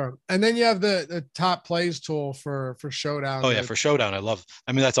 For sure. And then you have the top plays tool for Showdown. Oh yeah, for Showdown,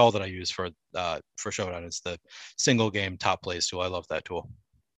 that's all that I use for Showdown. It's the single game top plays tool. I love that tool.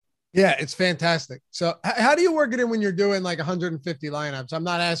 Yeah, it's fantastic. So how do you work it in when you're doing like 150 lineups? I'm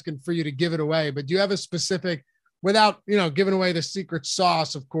not asking for you to give it away, but do you have a specific, without, giving away the secret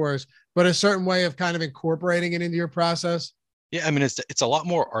sauce, of course, but a certain way of kind of incorporating it into your process? Yeah, I mean it's a lot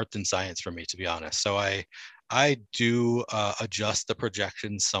more art than science for me, to be honest. So I do adjust the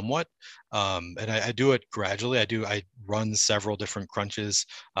projections somewhat, and I do it gradually. I run several different crunches,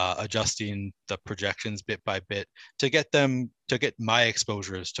 adjusting the projections bit by bit to get my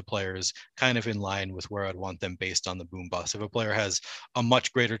exposures to players kind of in line with where I'd want them based on the boom bust. If a player has a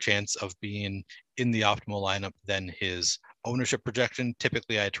much greater chance of being in the optimal lineup than his ownership projection,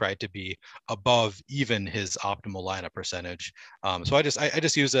 typically I try to be above even his optimal lineup percentage. So I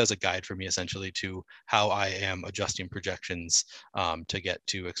just use it as a guide for me, essentially, to how I am adjusting projections to get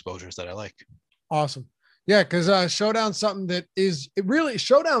to exposures that I like. Awesome. Yeah, because Showdown's something that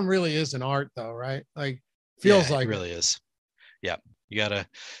Showdown really is an art, though, right? Like, feels like it really is. Yeah. You got to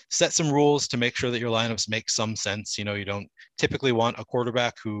set some rules to make sure that your lineups make some sense. You don't typically want a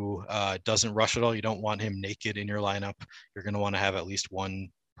quarterback who doesn't rush at all. You don't want him naked in your lineup. You're going to want to have at least one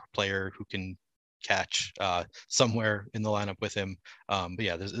player who can catch somewhere in the lineup with him. But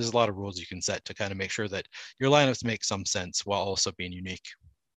yeah, there's a lot of rules you can set to kind of make sure that your lineups make some sense while also being unique.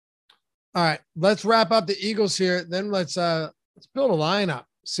 All right, let's wrap up the Eagles here. Then let's build a lineup,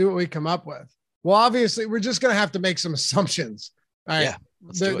 see what we come up with. Well, obviously, we're just going to have to make some assumptions. All right.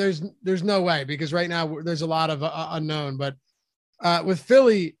 Yeah, there's no way, because right now there's a lot of unknown. But with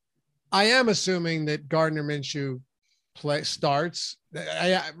Philly, I am assuming that Gardner Minshew starts.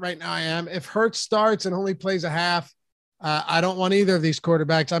 Right now I am. If Hurts starts and only plays a half, I don't want either of these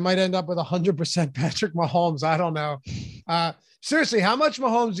quarterbacks. I might end up with 100% Patrick Mahomes. I don't know. Seriously, how much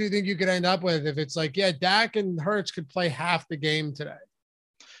Mahomes do you think you could end up with if it's like, yeah, Dak and Hurts could play half the game today?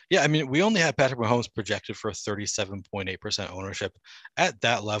 Yeah, I mean, we only have Patrick Mahomes projected for 37.8% ownership. At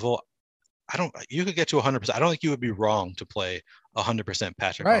that level, you could get to 100%. I don't think you would be wrong to play 100%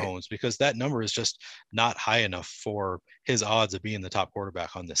 Patrick Mahomes, because that number is just not high enough for his odds of being the top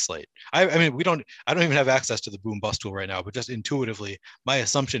quarterback on this slate. I mean, I don't even have access to the boom bust tool right now, but just intuitively, my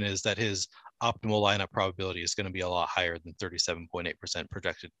assumption is that his optimal lineup probability is going to be a lot higher than 37.8%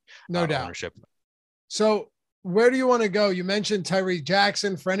 projected no doubt ownership. So where do you want to go? You mentioned Tyree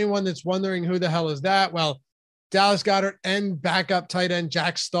Jackson. For anyone that's wondering who the hell is that, well, Dallas Goedert and backup tight end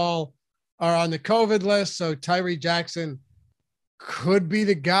Jack Stahl are on the COVID list. So Tyree Jackson could be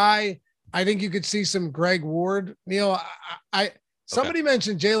the guy. I think you could see some Greg Ward. Neil, somebody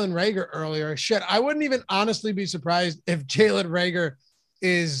mentioned Jalen Reagor earlier. Shit, I wouldn't even honestly be surprised if Jalen Reagor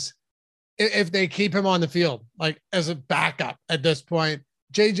if they keep him on the field, like as a backup at this point.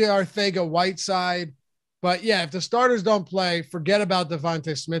 JJ Arcega-Whiteside. But yeah, if the starters don't play, forget about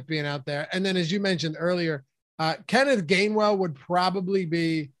Devontae Smith being out there. And then, as you mentioned earlier, Kenneth Gainwell would probably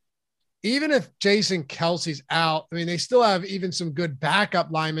be, even if Jason Kelsey's out, I mean, they still have even some good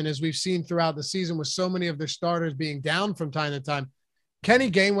backup linemen, as we've seen throughout the season with so many of their starters being down from time to time. Kenny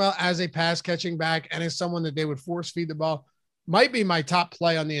Gainwell as a pass catching back and as someone that they would force feed the ball might be my top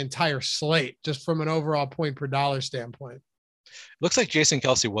play on the entire slate, just from an overall point per dollar standpoint. Looks like Jason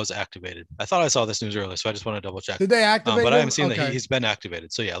Kelsey was activated. I thought I saw this news earlier, so I just want to double check. Did they activate but him? I haven't seen that he's been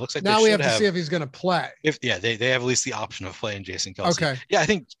activated. So yeah, it looks like now we have to see if he's going to play. They have at least the option of playing Jason Kelsey. Okay. Yeah, I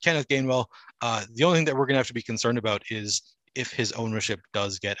think Kenneth Gainwell, the only thing that we're going to have to be concerned about is if his ownership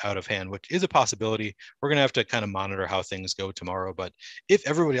does get out of hand, which is a possibility. We're going to have to kind of monitor how things go tomorrow. But if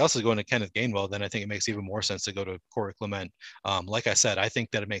everybody else is going to Kenneth Gainwell, then I think it makes even more sense to go to Corey Clement. Like I said, I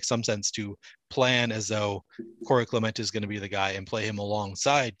think that it makes some sense to plan as though Corey Clement is going to be the guy and play him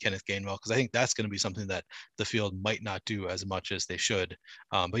alongside Kenneth Gainwell, because I think that's going to be something that the field might not do as much as they should.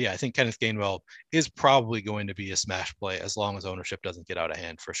 But yeah, I think Kenneth Gainwell is probably going to be a smash play as long as ownership doesn't get out of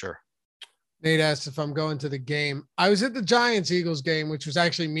hand, for sure. Nate asked if I'm going to the game. I was at the Giants-Eagles game, which was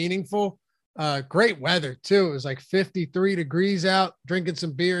actually meaningful. Great weather, too. It was like 53 degrees out, drinking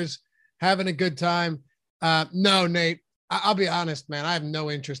some beers, having a good time. No, Nate, I'll be honest, man. I have no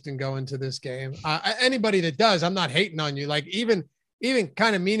interest in going to this game. Anybody that does, I'm not hating on you. Like even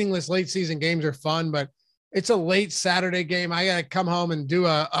kind of meaningless late season games are fun, but it's a late Saturday game. I got to come home and do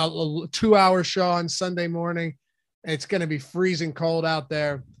a 2-hour show on Sunday morning. It's going to be freezing cold out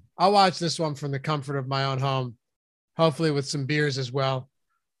there. I'll watch this one from the comfort of my own home, hopefully with some beers as well.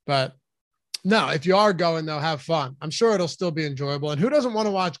 But no, if you are going, though, have fun. I'm sure it'll still be enjoyable. And who doesn't want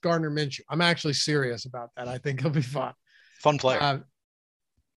to watch Gardner Minshew? I'm actually serious about that. I think it'll be fun. Fun player.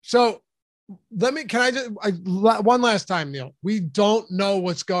 So one last time, Neil, we don't know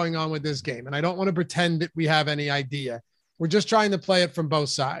what's going on with this game. And I don't want to pretend that we have any idea. We're just trying to play it from both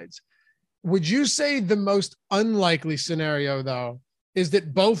sides. Would you say the most unlikely scenario, though, is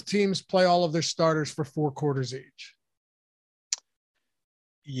that both teams play all of their starters for 4 quarters each.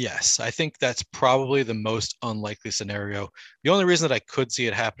 Yes, I think that's probably the most unlikely scenario. The only reason that I could see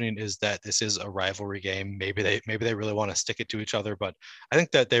it happening is that this is a rivalry game. Maybe they really want to stick it to each other, but I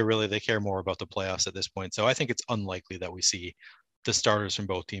think that they care more about the playoffs at this point. So I think it's unlikely that we see the starters from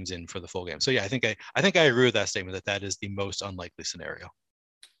both teams in for the full game. So yeah, I think I agree with that statement that is the most unlikely scenario.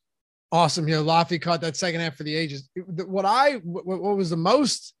 Awesome. Laffy caught that second half for the ages. What was the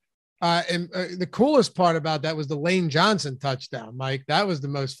most and the coolest part about that was the Lane Johnson touchdown, Mike. That was the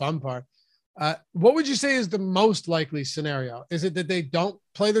most fun part. What would you say is the most likely scenario? Is it that they don't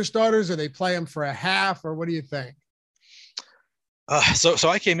play their starters, or they play them for a half, or what do you think? So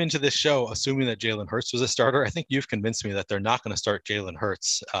I came into this show assuming that Jalen Hurts was a starter. I think you've convinced me that they're not going to start Jalen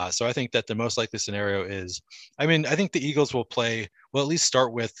Hurts. So I think that the most likely scenario is, I think the Eagles will at least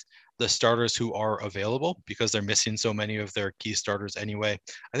start with the starters who are available, because they're missing so many of their key starters anyway.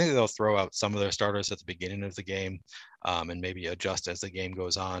 I think they'll throw out some of their starters at the beginning of the game, and maybe adjust as the game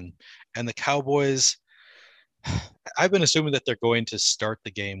goes on. And the Cowboys, I've been assuming that they're going to start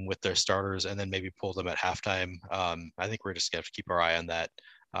the game with their starters and then maybe pull them at halftime. I think we're just going to have to keep our eye on that.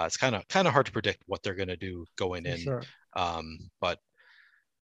 It's kind of hard to predict what they're going to do going in. Sure. But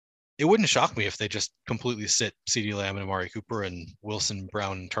it wouldn't shock me if they just completely sit CeeDee Lamb and Amari Cooper and Wilson,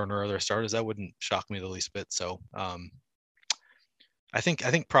 Brown, and Turner are their starters. That wouldn't shock me the least bit. So I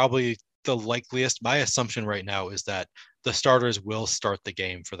think probably the likeliest, my assumption right now is that the starters will start the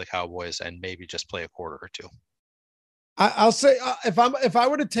game for the Cowboys and maybe just play a quarter or two. I'll say if I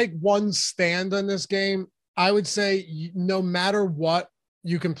were to take one stand on this game, I would say no matter what,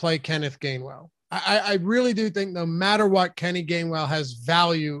 you can play Kenneth Gainwell. I really do think no matter what, Kenny Gainwell has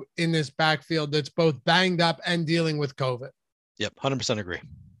value in this backfield that's both banged up and dealing with COVID. Yep, 100% agree.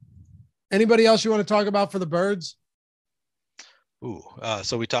 Anybody else you want to talk about for the Birds?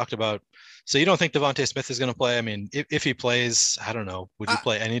 So we talked about, so you don't think Devontae Smith is going to play? If he plays, I don't know. Would you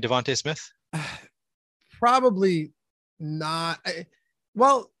play any Devontae Smith? Probably not.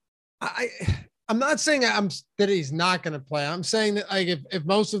 I'm not saying that he's not going to play. I'm saying that if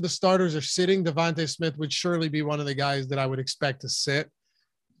most of the starters are sitting, Devontae Smith would surely be one of the guys that I would expect to sit.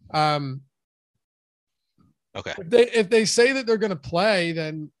 Okay. If they say that they're going to play,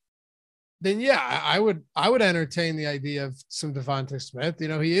 then yeah, I would entertain the idea of some Devontae Smith.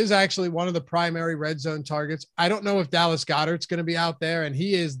 He is actually one of the primary red zone targets. I don't know if Dallas Goedert's going to be out there, and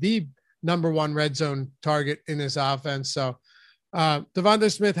he is the number one red zone target in this offense. So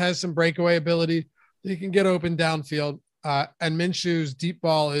Devontae Smith has some breakaway ability. He can get open downfield, and Minshew's deep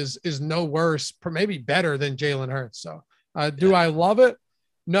ball is no worse, maybe better than Jalen Hurts. So do I love it?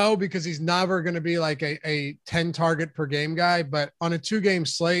 No, because he's never going to be like a 10 target per game guy, but on a 2-game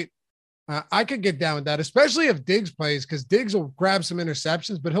slate, I could get down with that, especially if Diggs plays, because Diggs will grab some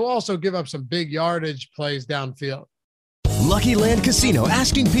interceptions, but he'll also give up some big yardage plays downfield. Lucky Land Casino,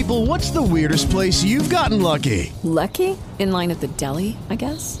 asking people, what's the weirdest place you've gotten lucky? Lucky? In line at the deli, I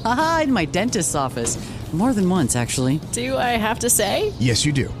guess? Aha, in my dentist's office. More than once, actually. Do I have to say? Yes,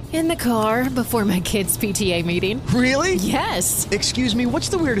 you do. In the car before my kids' PTA meeting. Really? Yes. Excuse me, what's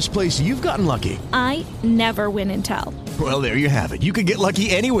the weirdest place you've gotten lucky? I never win and tell. Well, there you have it. You can get lucky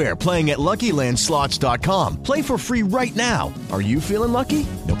anywhere, playing at LuckyLandSlots.com. Play for free right now. Are you feeling lucky?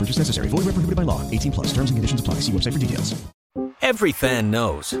 No purchase necessary. Void where prohibited by law. 18+. Terms and conditions apply. See website for details. Every fan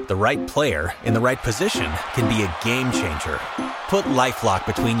knows the right player in the right position can be a game changer. Put LifeLock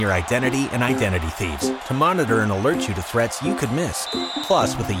between your identity and identity thieves to monitor and alert you to threats you could miss.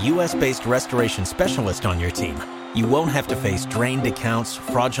 Plus, with a U.S.-based restoration specialist on your team, you won't have to face drained accounts,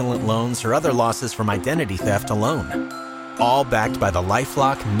 fraudulent loans, or other losses from identity theft alone. All backed by the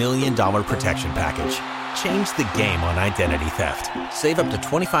LifeLock $1 Million Protection Package. Change the game on identity theft. Save up to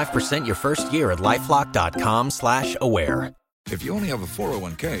 25% your first year at LifeLock.com/aware. If you only have a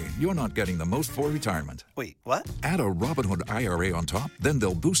 401k, you're not getting the most for retirement. Wait, what? Add a Robinhood IRA on top, then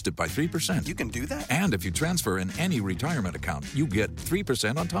they'll boost it by 3%. You can do that? And if you transfer in any retirement account, you get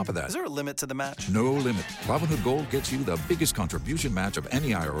 3% on top of that. Is there a limit to the match? No limit. Robinhood Gold gets you the biggest contribution match of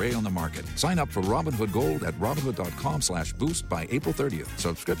any IRA on the market. Sign up for Robinhood Gold at Robinhood.com/boost by April 30th.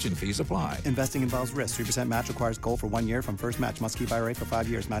 Subscription fees apply. Investing involves risk. 3% match requires gold for 1 year from first match. Must keep IRA for 5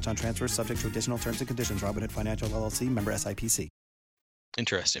 years. Match on transfers subject to additional terms and conditions. Robinhood Financial LLC, member SIPC.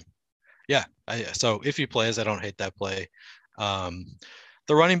 Interesting. Yeah. So if he plays, I don't hate that play. The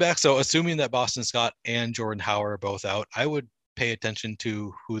running back. So assuming that Boston Scott and Jordan Howard are both out, I would pay attention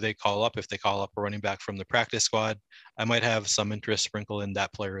to who they call up. If they call up a running back from the practice squad, I might have some interest sprinkled in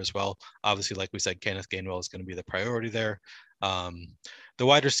that player as well. Obviously, like we said, Kenneth Gainwell is going to be the priority there. The The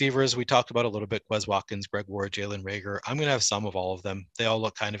wide receivers we talked about a little bit: Quez Watkins, Greg Ward, Jalen Reagor. I'm going to have some of all of them. They all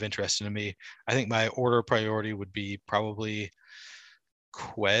look kind of interesting to me. I think my order priority would be probably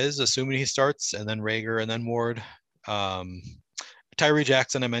Quez, assuming he starts, and then Reagor, and then Ward. Tyree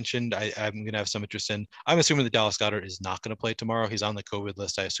Jackson, I mentioned, I'm going to have some interest in. I'm assuming that Dallas Goedert is not going to play tomorrow. He's on the COVID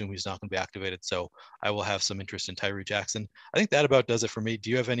list. I assume he's not going to be activated. So I will have some interest in Tyree Jackson. I think that about does it for me.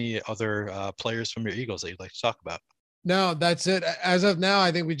 Do you have any other players from your Eagles that you'd like to talk about? No, that's it. As of now,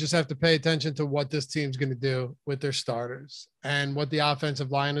 I think we just have to pay attention to what this team's going to do with their starters and what the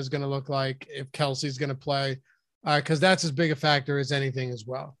offensive line is going to look like, if Kelsey's going to play, because that's as big a factor as anything as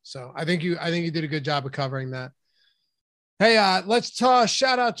well. So I think you did a good job of covering that. Hey, let's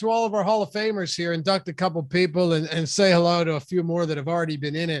shout out to all of our Hall of Famers here, induct a couple people and say hello to a few more that have already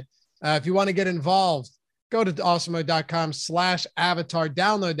been in it. If you want to get involved, go to awesemo.com/avatar,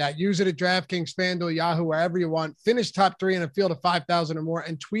 download that, use it at DraftKings, FanDuel, Yahoo, wherever you want. Finish top 3 in a field of 5,000 or more,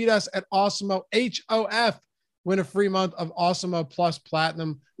 and tweet us at Awesemo HOF. Win a free month of Awesemo Plus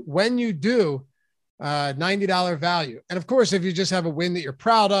Platinum. When you do, $90 value. And of course, if you just have a win that you're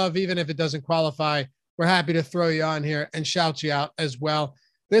proud of, even if it doesn't qualify, we're happy to throw you on here and shout you out as well.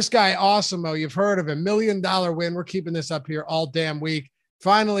 This guy, Awesemo, you've heard of $1 million win. We're keeping this up here all damn week.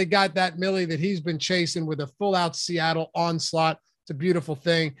 Finally got that millie that he's been chasing with a full-out Seattle onslaught. It's a beautiful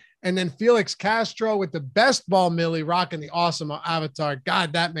thing. And then Felix Castro with the best ball millie rocking the Awesemo avatar.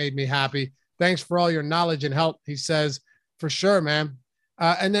 God, that made me happy. Thanks for all your knowledge and help, he says. For sure, man.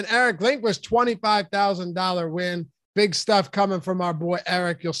 And then Eric Lindquist, $25,000 win. Big stuff coming from our boy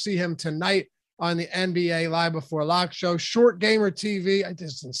Eric. You'll see him tonight on the NBA Live Before Lock show. Short Gamer TV.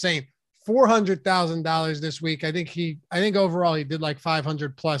 It's insane. $400,000 this week. I think overall he did like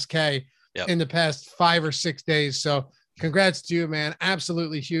 500 plus K in the past 5 or 6 days. So congrats to you, man.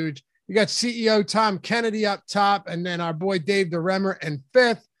 Absolutely huge. You got CEO Tom Kennedy up top, and then our boy Dave DeRemer in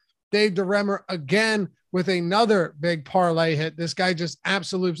 5th. Dave DeRemer again with another big parlay hit. This guy just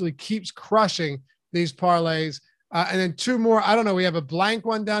absolutely keeps crushing these parlays. And then 2 more. I don't know. We have a blank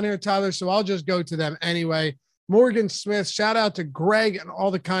one down here, Tyler, so I'll just go to them anyway. Morgan Smith, shout out to Greg and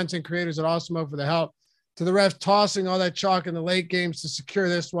all the content creators at Awesemo for the help. To the refs tossing all that chalk in the late games to secure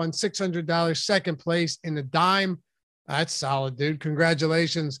this one. $600, second place in the dime. That's solid, dude.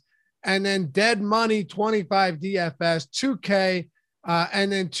 Congratulations. And then Dead Money, 25 DFS, 2K,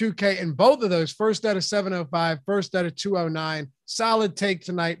 and then 2K in both of those. First out of 705, first out of 209. Solid take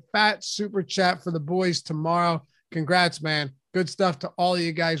tonight. Fat super chat for the boys tomorrow. Congrats, man. Good stuff to all of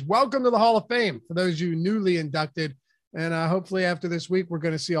you guys. Welcome to the Hall of Fame for those of you newly inducted. And hopefully after this week, we're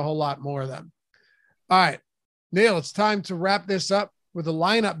going to see a whole lot more of them. All right, Neil, it's time to wrap this up with a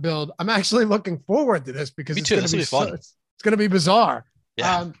lineup build. I'm actually looking forward to this because it's going to be fun. It's going to be bizarre.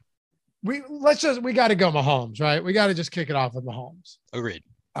 Yeah. We got to go Mahomes, right? We got to just kick it off with Mahomes. Agreed.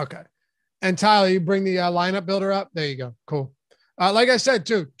 Okay. And Tyler, you bring the lineup builder up. There you go. Cool. Like I said,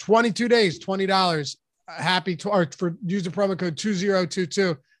 too, 22 days, $20. Happy to, or for use the promo code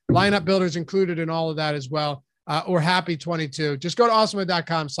 2022. Lineup builders included in all of that as well. Or happy 22. Just go to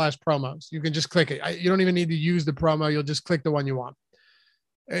awesemo.com/promos. You can just click it. You don't even need to use the promo. You'll just click the one you want.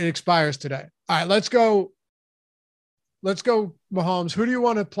 It expires today. All right, let's go. Let's go, Mahomes. Who do you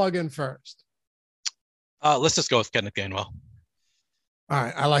want to plug in first? Let's just go with Kenneth Gainwell. All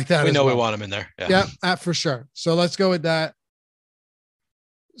right, I like that. We know we want him in there. Yeah, for sure. So let's go with that.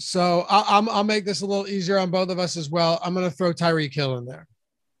 So I'll make this a little easier on both of us as well. I'm going to throw Tyreek Hill in there.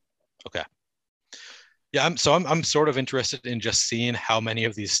 Okay. Yeah, I'm sort of interested in just seeing how many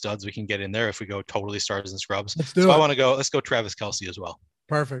of these studs we can get in there if we go totally stars and scrubs. Let's do it. Let's go Travis Kelce as well.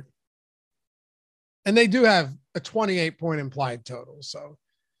 Perfect. And they do have a 28-point implied total. So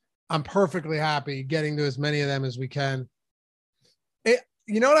I'm perfectly happy getting to as many of them as we can.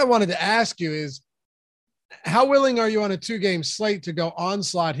 You know what I wanted to ask you is, how willing are you on a 2-game slate to go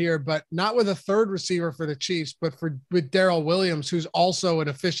onslaught here, but not with a third receiver for the Chiefs, but with Darrell Williams, who's also an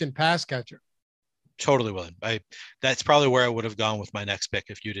efficient pass catcher? Totally willing. That's probably where I would have gone with my next pick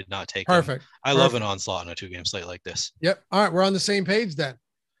if you did not take Perfect. him. I love an onslaught on a 2-game slate like this. Yep. All right. We're on the same page then.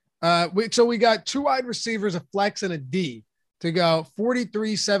 So we got 2 wide receivers, a flex and a D to go,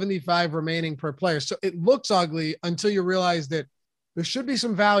 43.75 remaining per player. So it looks ugly until you realize that there should be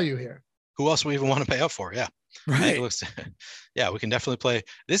some value here. Who else we even want to pay up for? Yeah. Right. Yeah, we can definitely play.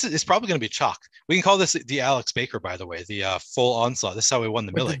 It's probably going to be chalk. We can call this the Alex Baker, by the way, the full onslaught. This is how we won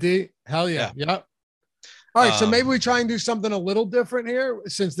the millie. Hell yeah. Yep. All right. So maybe we try and do something a little different here,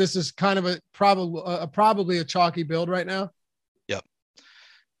 since this is kind of probably a chalky build right now. Yep.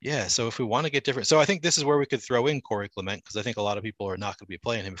 Yeah. So if we want to get different, so I think this is where we could throw in Corey Clement, because I think a lot of people are not going to be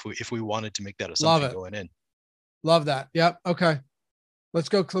playing him if we wanted to make that assumption going in. Love that. Yep. Okay. Let's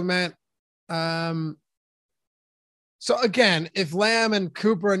go Clement. So again, if Lamb and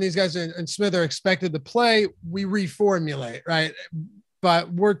Cooper and these guys and Smith are expected to play, we reformulate, right?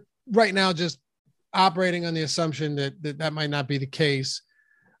 But we're right now just operating on the assumption that might not be the case.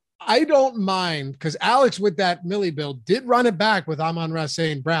 I don't mind because Alex with that Millie build did run it back with Amon-Ra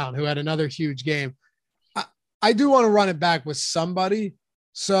St. Brown, who had another huge game. I do want to run it back with somebody.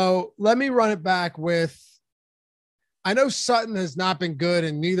 So let me run it back with, I know Sutton has not been good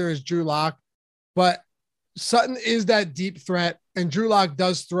and neither is Drew Lock, but Sutton is that deep threat and Drew Lock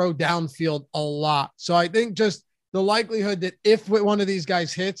does throw downfield a lot. So I think just the likelihood that if one of these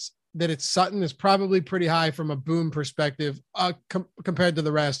guys hits, that it's Sutton is probably pretty high from a boom perspective compared to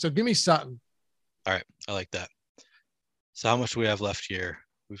the rest. So give me Sutton. All right. I like that. So how much do we have left here?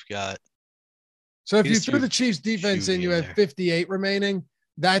 We've got. So if you threw the Chiefs defense in, you have 58 remaining.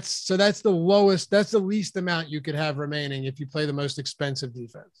 That's the lowest. That's the least amount you could have remaining if you play the most expensive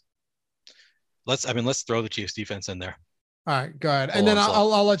defense. Let's throw the Chiefs defense in there. All right, go ahead. And then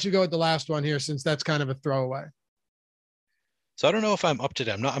I'll let you go with the last one here since that's kind of a throwaway. So I don't know if I'm up to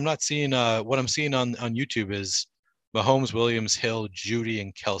date. I'm not seeing what I'm seeing on YouTube is Mahomes, Williams, Hill, Judy,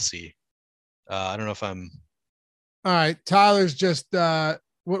 and Kelsey. I don't know if I'm. All right, Tyler's just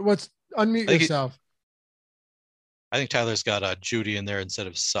what's unmute yourself. I think Tyler's got Judy in there instead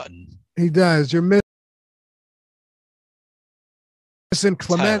of Sutton. He does. You're missing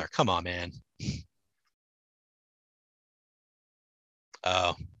Clement. Tyler, come on, man.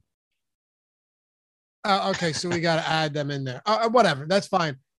 Oh. Okay, so we got to add them in there. Whatever, that's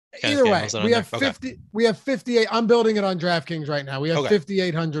fine. Either way, we have 50. Okay. We have 58. I'm building it on DraftKings right now. We have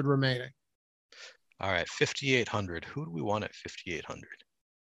 5,800 remaining. All right, 5,800. Who do we want at 5,800?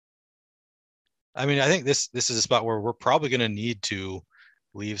 I mean, I think this is a spot where we're probably going to need to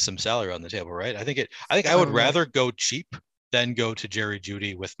leave some salary on the table, right? I think I would rather go cheap than go to Jerry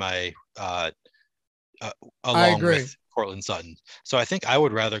Jeudy with my along with Cortland Sutton. So I think I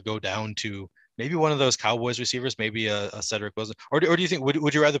would rather go down to maybe one of those Cowboys receivers, maybe a Cedric Wilson, or do you think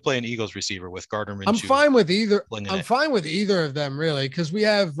would you rather play an Eagles receiver with Gardner Minshew? I'm fine with either. I'm fine with either of them really, because we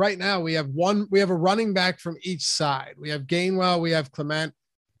have a running back from each side. We have Gainwell, we have Clement,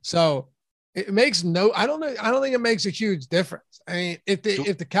 so it makes I don't think it makes a huge difference. I mean, if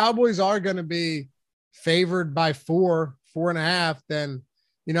the Cowboys are going to be favored by 4.5, then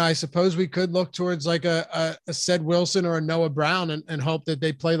I suppose we could look towards like a Ced Wilson or a Noah Brown and hope that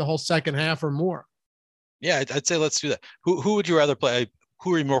they play the whole second half or more. Yeah, I'd say let's do that. Who would you rather play?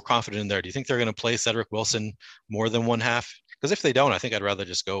 Who are you more confident in there? Do you think they're going to play Cedric Wilson more than one half? Because if they don't, I think I'd rather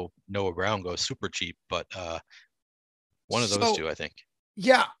just go Noah Brown, go super cheap. But one of those two, I think.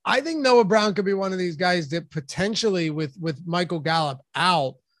 Yeah, I think Noah Brown could be one of these guys that potentially with Michael Gallup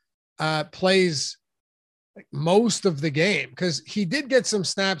out plays like most of the game, because he did get some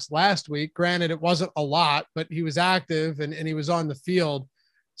snaps last week. Granted, it wasn't a lot, but he was active and he was on the field.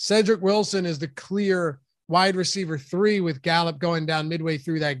 Cedric Wilson is the clear wide receiver 3 with Gallup going down midway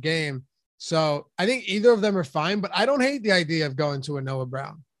through that game. So I think either of them are fine, but I don't hate the idea of going to a Noah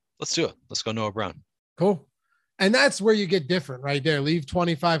Brown. Let's do it. Let's go Noah Brown. Cool. And that's where you get different right there. Leave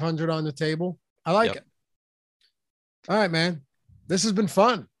 2,500 on the table. I like it. All right, man. This has been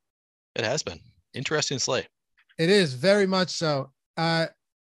fun. It has been. Interesting slate. It is very much so. Let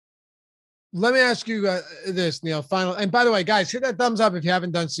me ask you this, Neil. Final, and by the way, guys, hit that thumbs up if you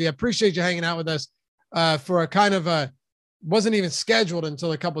haven't done so. I appreciate you hanging out with us for a kind of wasn't even scheduled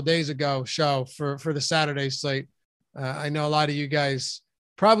until a couple of days ago show for the Saturday slate. I know a lot of you guys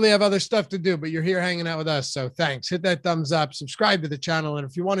probably have other stuff to do, but you're here hanging out with us. So thanks. Hit that thumbs up, subscribe to the channel. And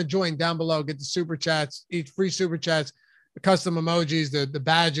if you want to join down below, get the super chats, each free super chats, the custom emojis, the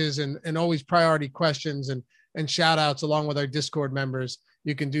badges, and always priority questions and shout outs along with our Discord members.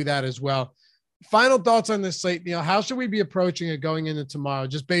 You can do that as well. Final thoughts on this slate, Neil. How should we be approaching it going into tomorrow,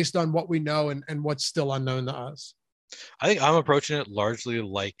 just based on what we know and what's still unknown to us? I think I'm approaching it largely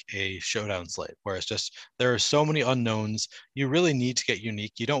like a showdown slate, where it's just there are so many unknowns. You really need to get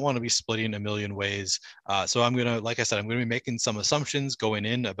unique. You don't want to be splitting a million ways. So I'm like I said, I'm going to be making some assumptions going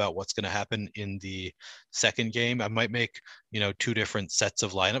in about what's going to happen in the second game. I might make 2 different sets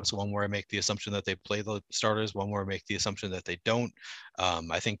of lineups. One where I make the assumption that they play the starters. One where I make the assumption that they don't.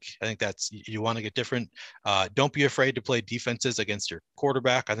 I think that's, you want to get different. Don't be afraid to play defenses against your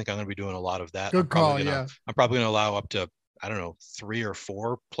quarterback. I think I'm going to be doing a lot of that. Good call. I'm probably going to allow up to, I don't know, 3 or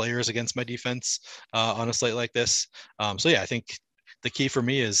 4 players against my defense on a slate like this. So yeah, I think the key for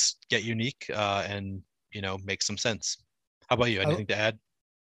me is get unique and make some sense. How about you? Anything to add?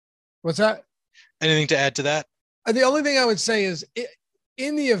 What's that? Anything to add to that? The only thing I would say is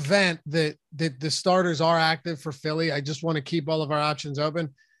in the event that the starters are active for Philly, I just want to keep all of our options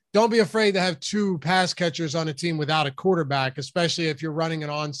open. Don't be afraid to have 2 pass catchers on a team without a quarterback, especially if you're running an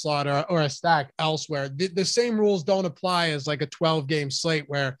onslaught or a stack elsewhere. The same rules don't apply as like a 12-game slate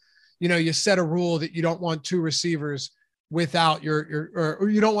where, you set a rule that you don't want 2 receivers without or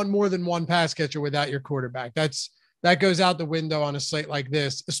you don't want more than 1 pass catcher without your quarterback. That goes out the window on a slate like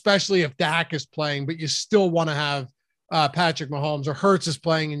this, especially if Dak is playing, but you still want to have Patrick Mahomes, or Hurts is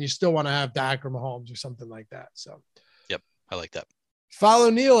playing and you still want to have Dak or Mahomes or something like that. So, yep, I like that. Follow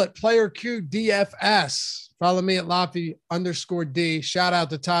Neil at PlayerQ DFS. Follow me at Lofty_D. Shout out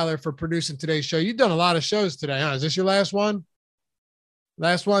to Tyler for producing today's show. You've done a lot of shows today, huh? Is this your last one?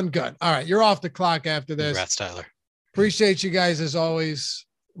 Last one? Good. All right. You're off the clock after this. Congrats, Tyler. Appreciate you guys as always.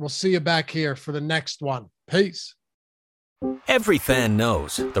 We'll see you back here for the next one. Peace. Every fan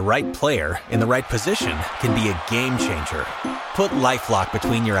knows the right player in the right position can be a game changer. Put LifeLock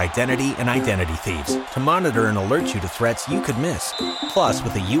between your identity and identity thieves to monitor and alert you to threats you could miss. Plus,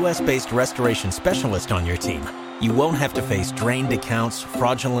 with a U.S.-based restoration specialist on your team, you won't have to face drained accounts,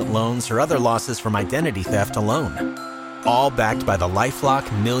 fraudulent loans, or other losses from identity theft alone. All backed by the LifeLock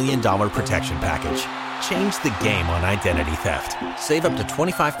 $1 Million Protection Package. Change the game on identity theft. Save up to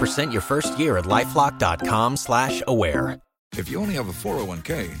 25% your first year at LifeLock.com/aware. If you only have a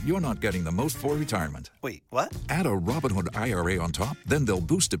 401k, you're not getting the most for retirement. Wait, what? Add a Robinhood IRA on top, then they'll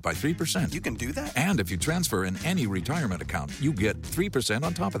boost it by 3%. You can do that? And if you transfer in any retirement account, you get 3%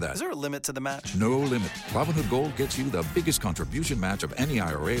 on top of that. Is there a limit to the match? No limit. Robinhood Gold gets you the biggest contribution match of any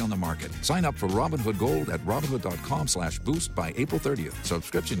IRA on the market. Sign up for Robinhood Gold at Robinhood.com/boost by April 30th.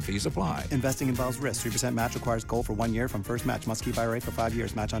 Subscription fees apply. Investing involves risk. 3% match requires gold for 1 year from first match. Must keep IRA for 5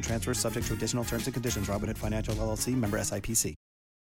 years. Match on transfers subject to additional terms and conditions. Robinhood Financial LLC, member SIPC.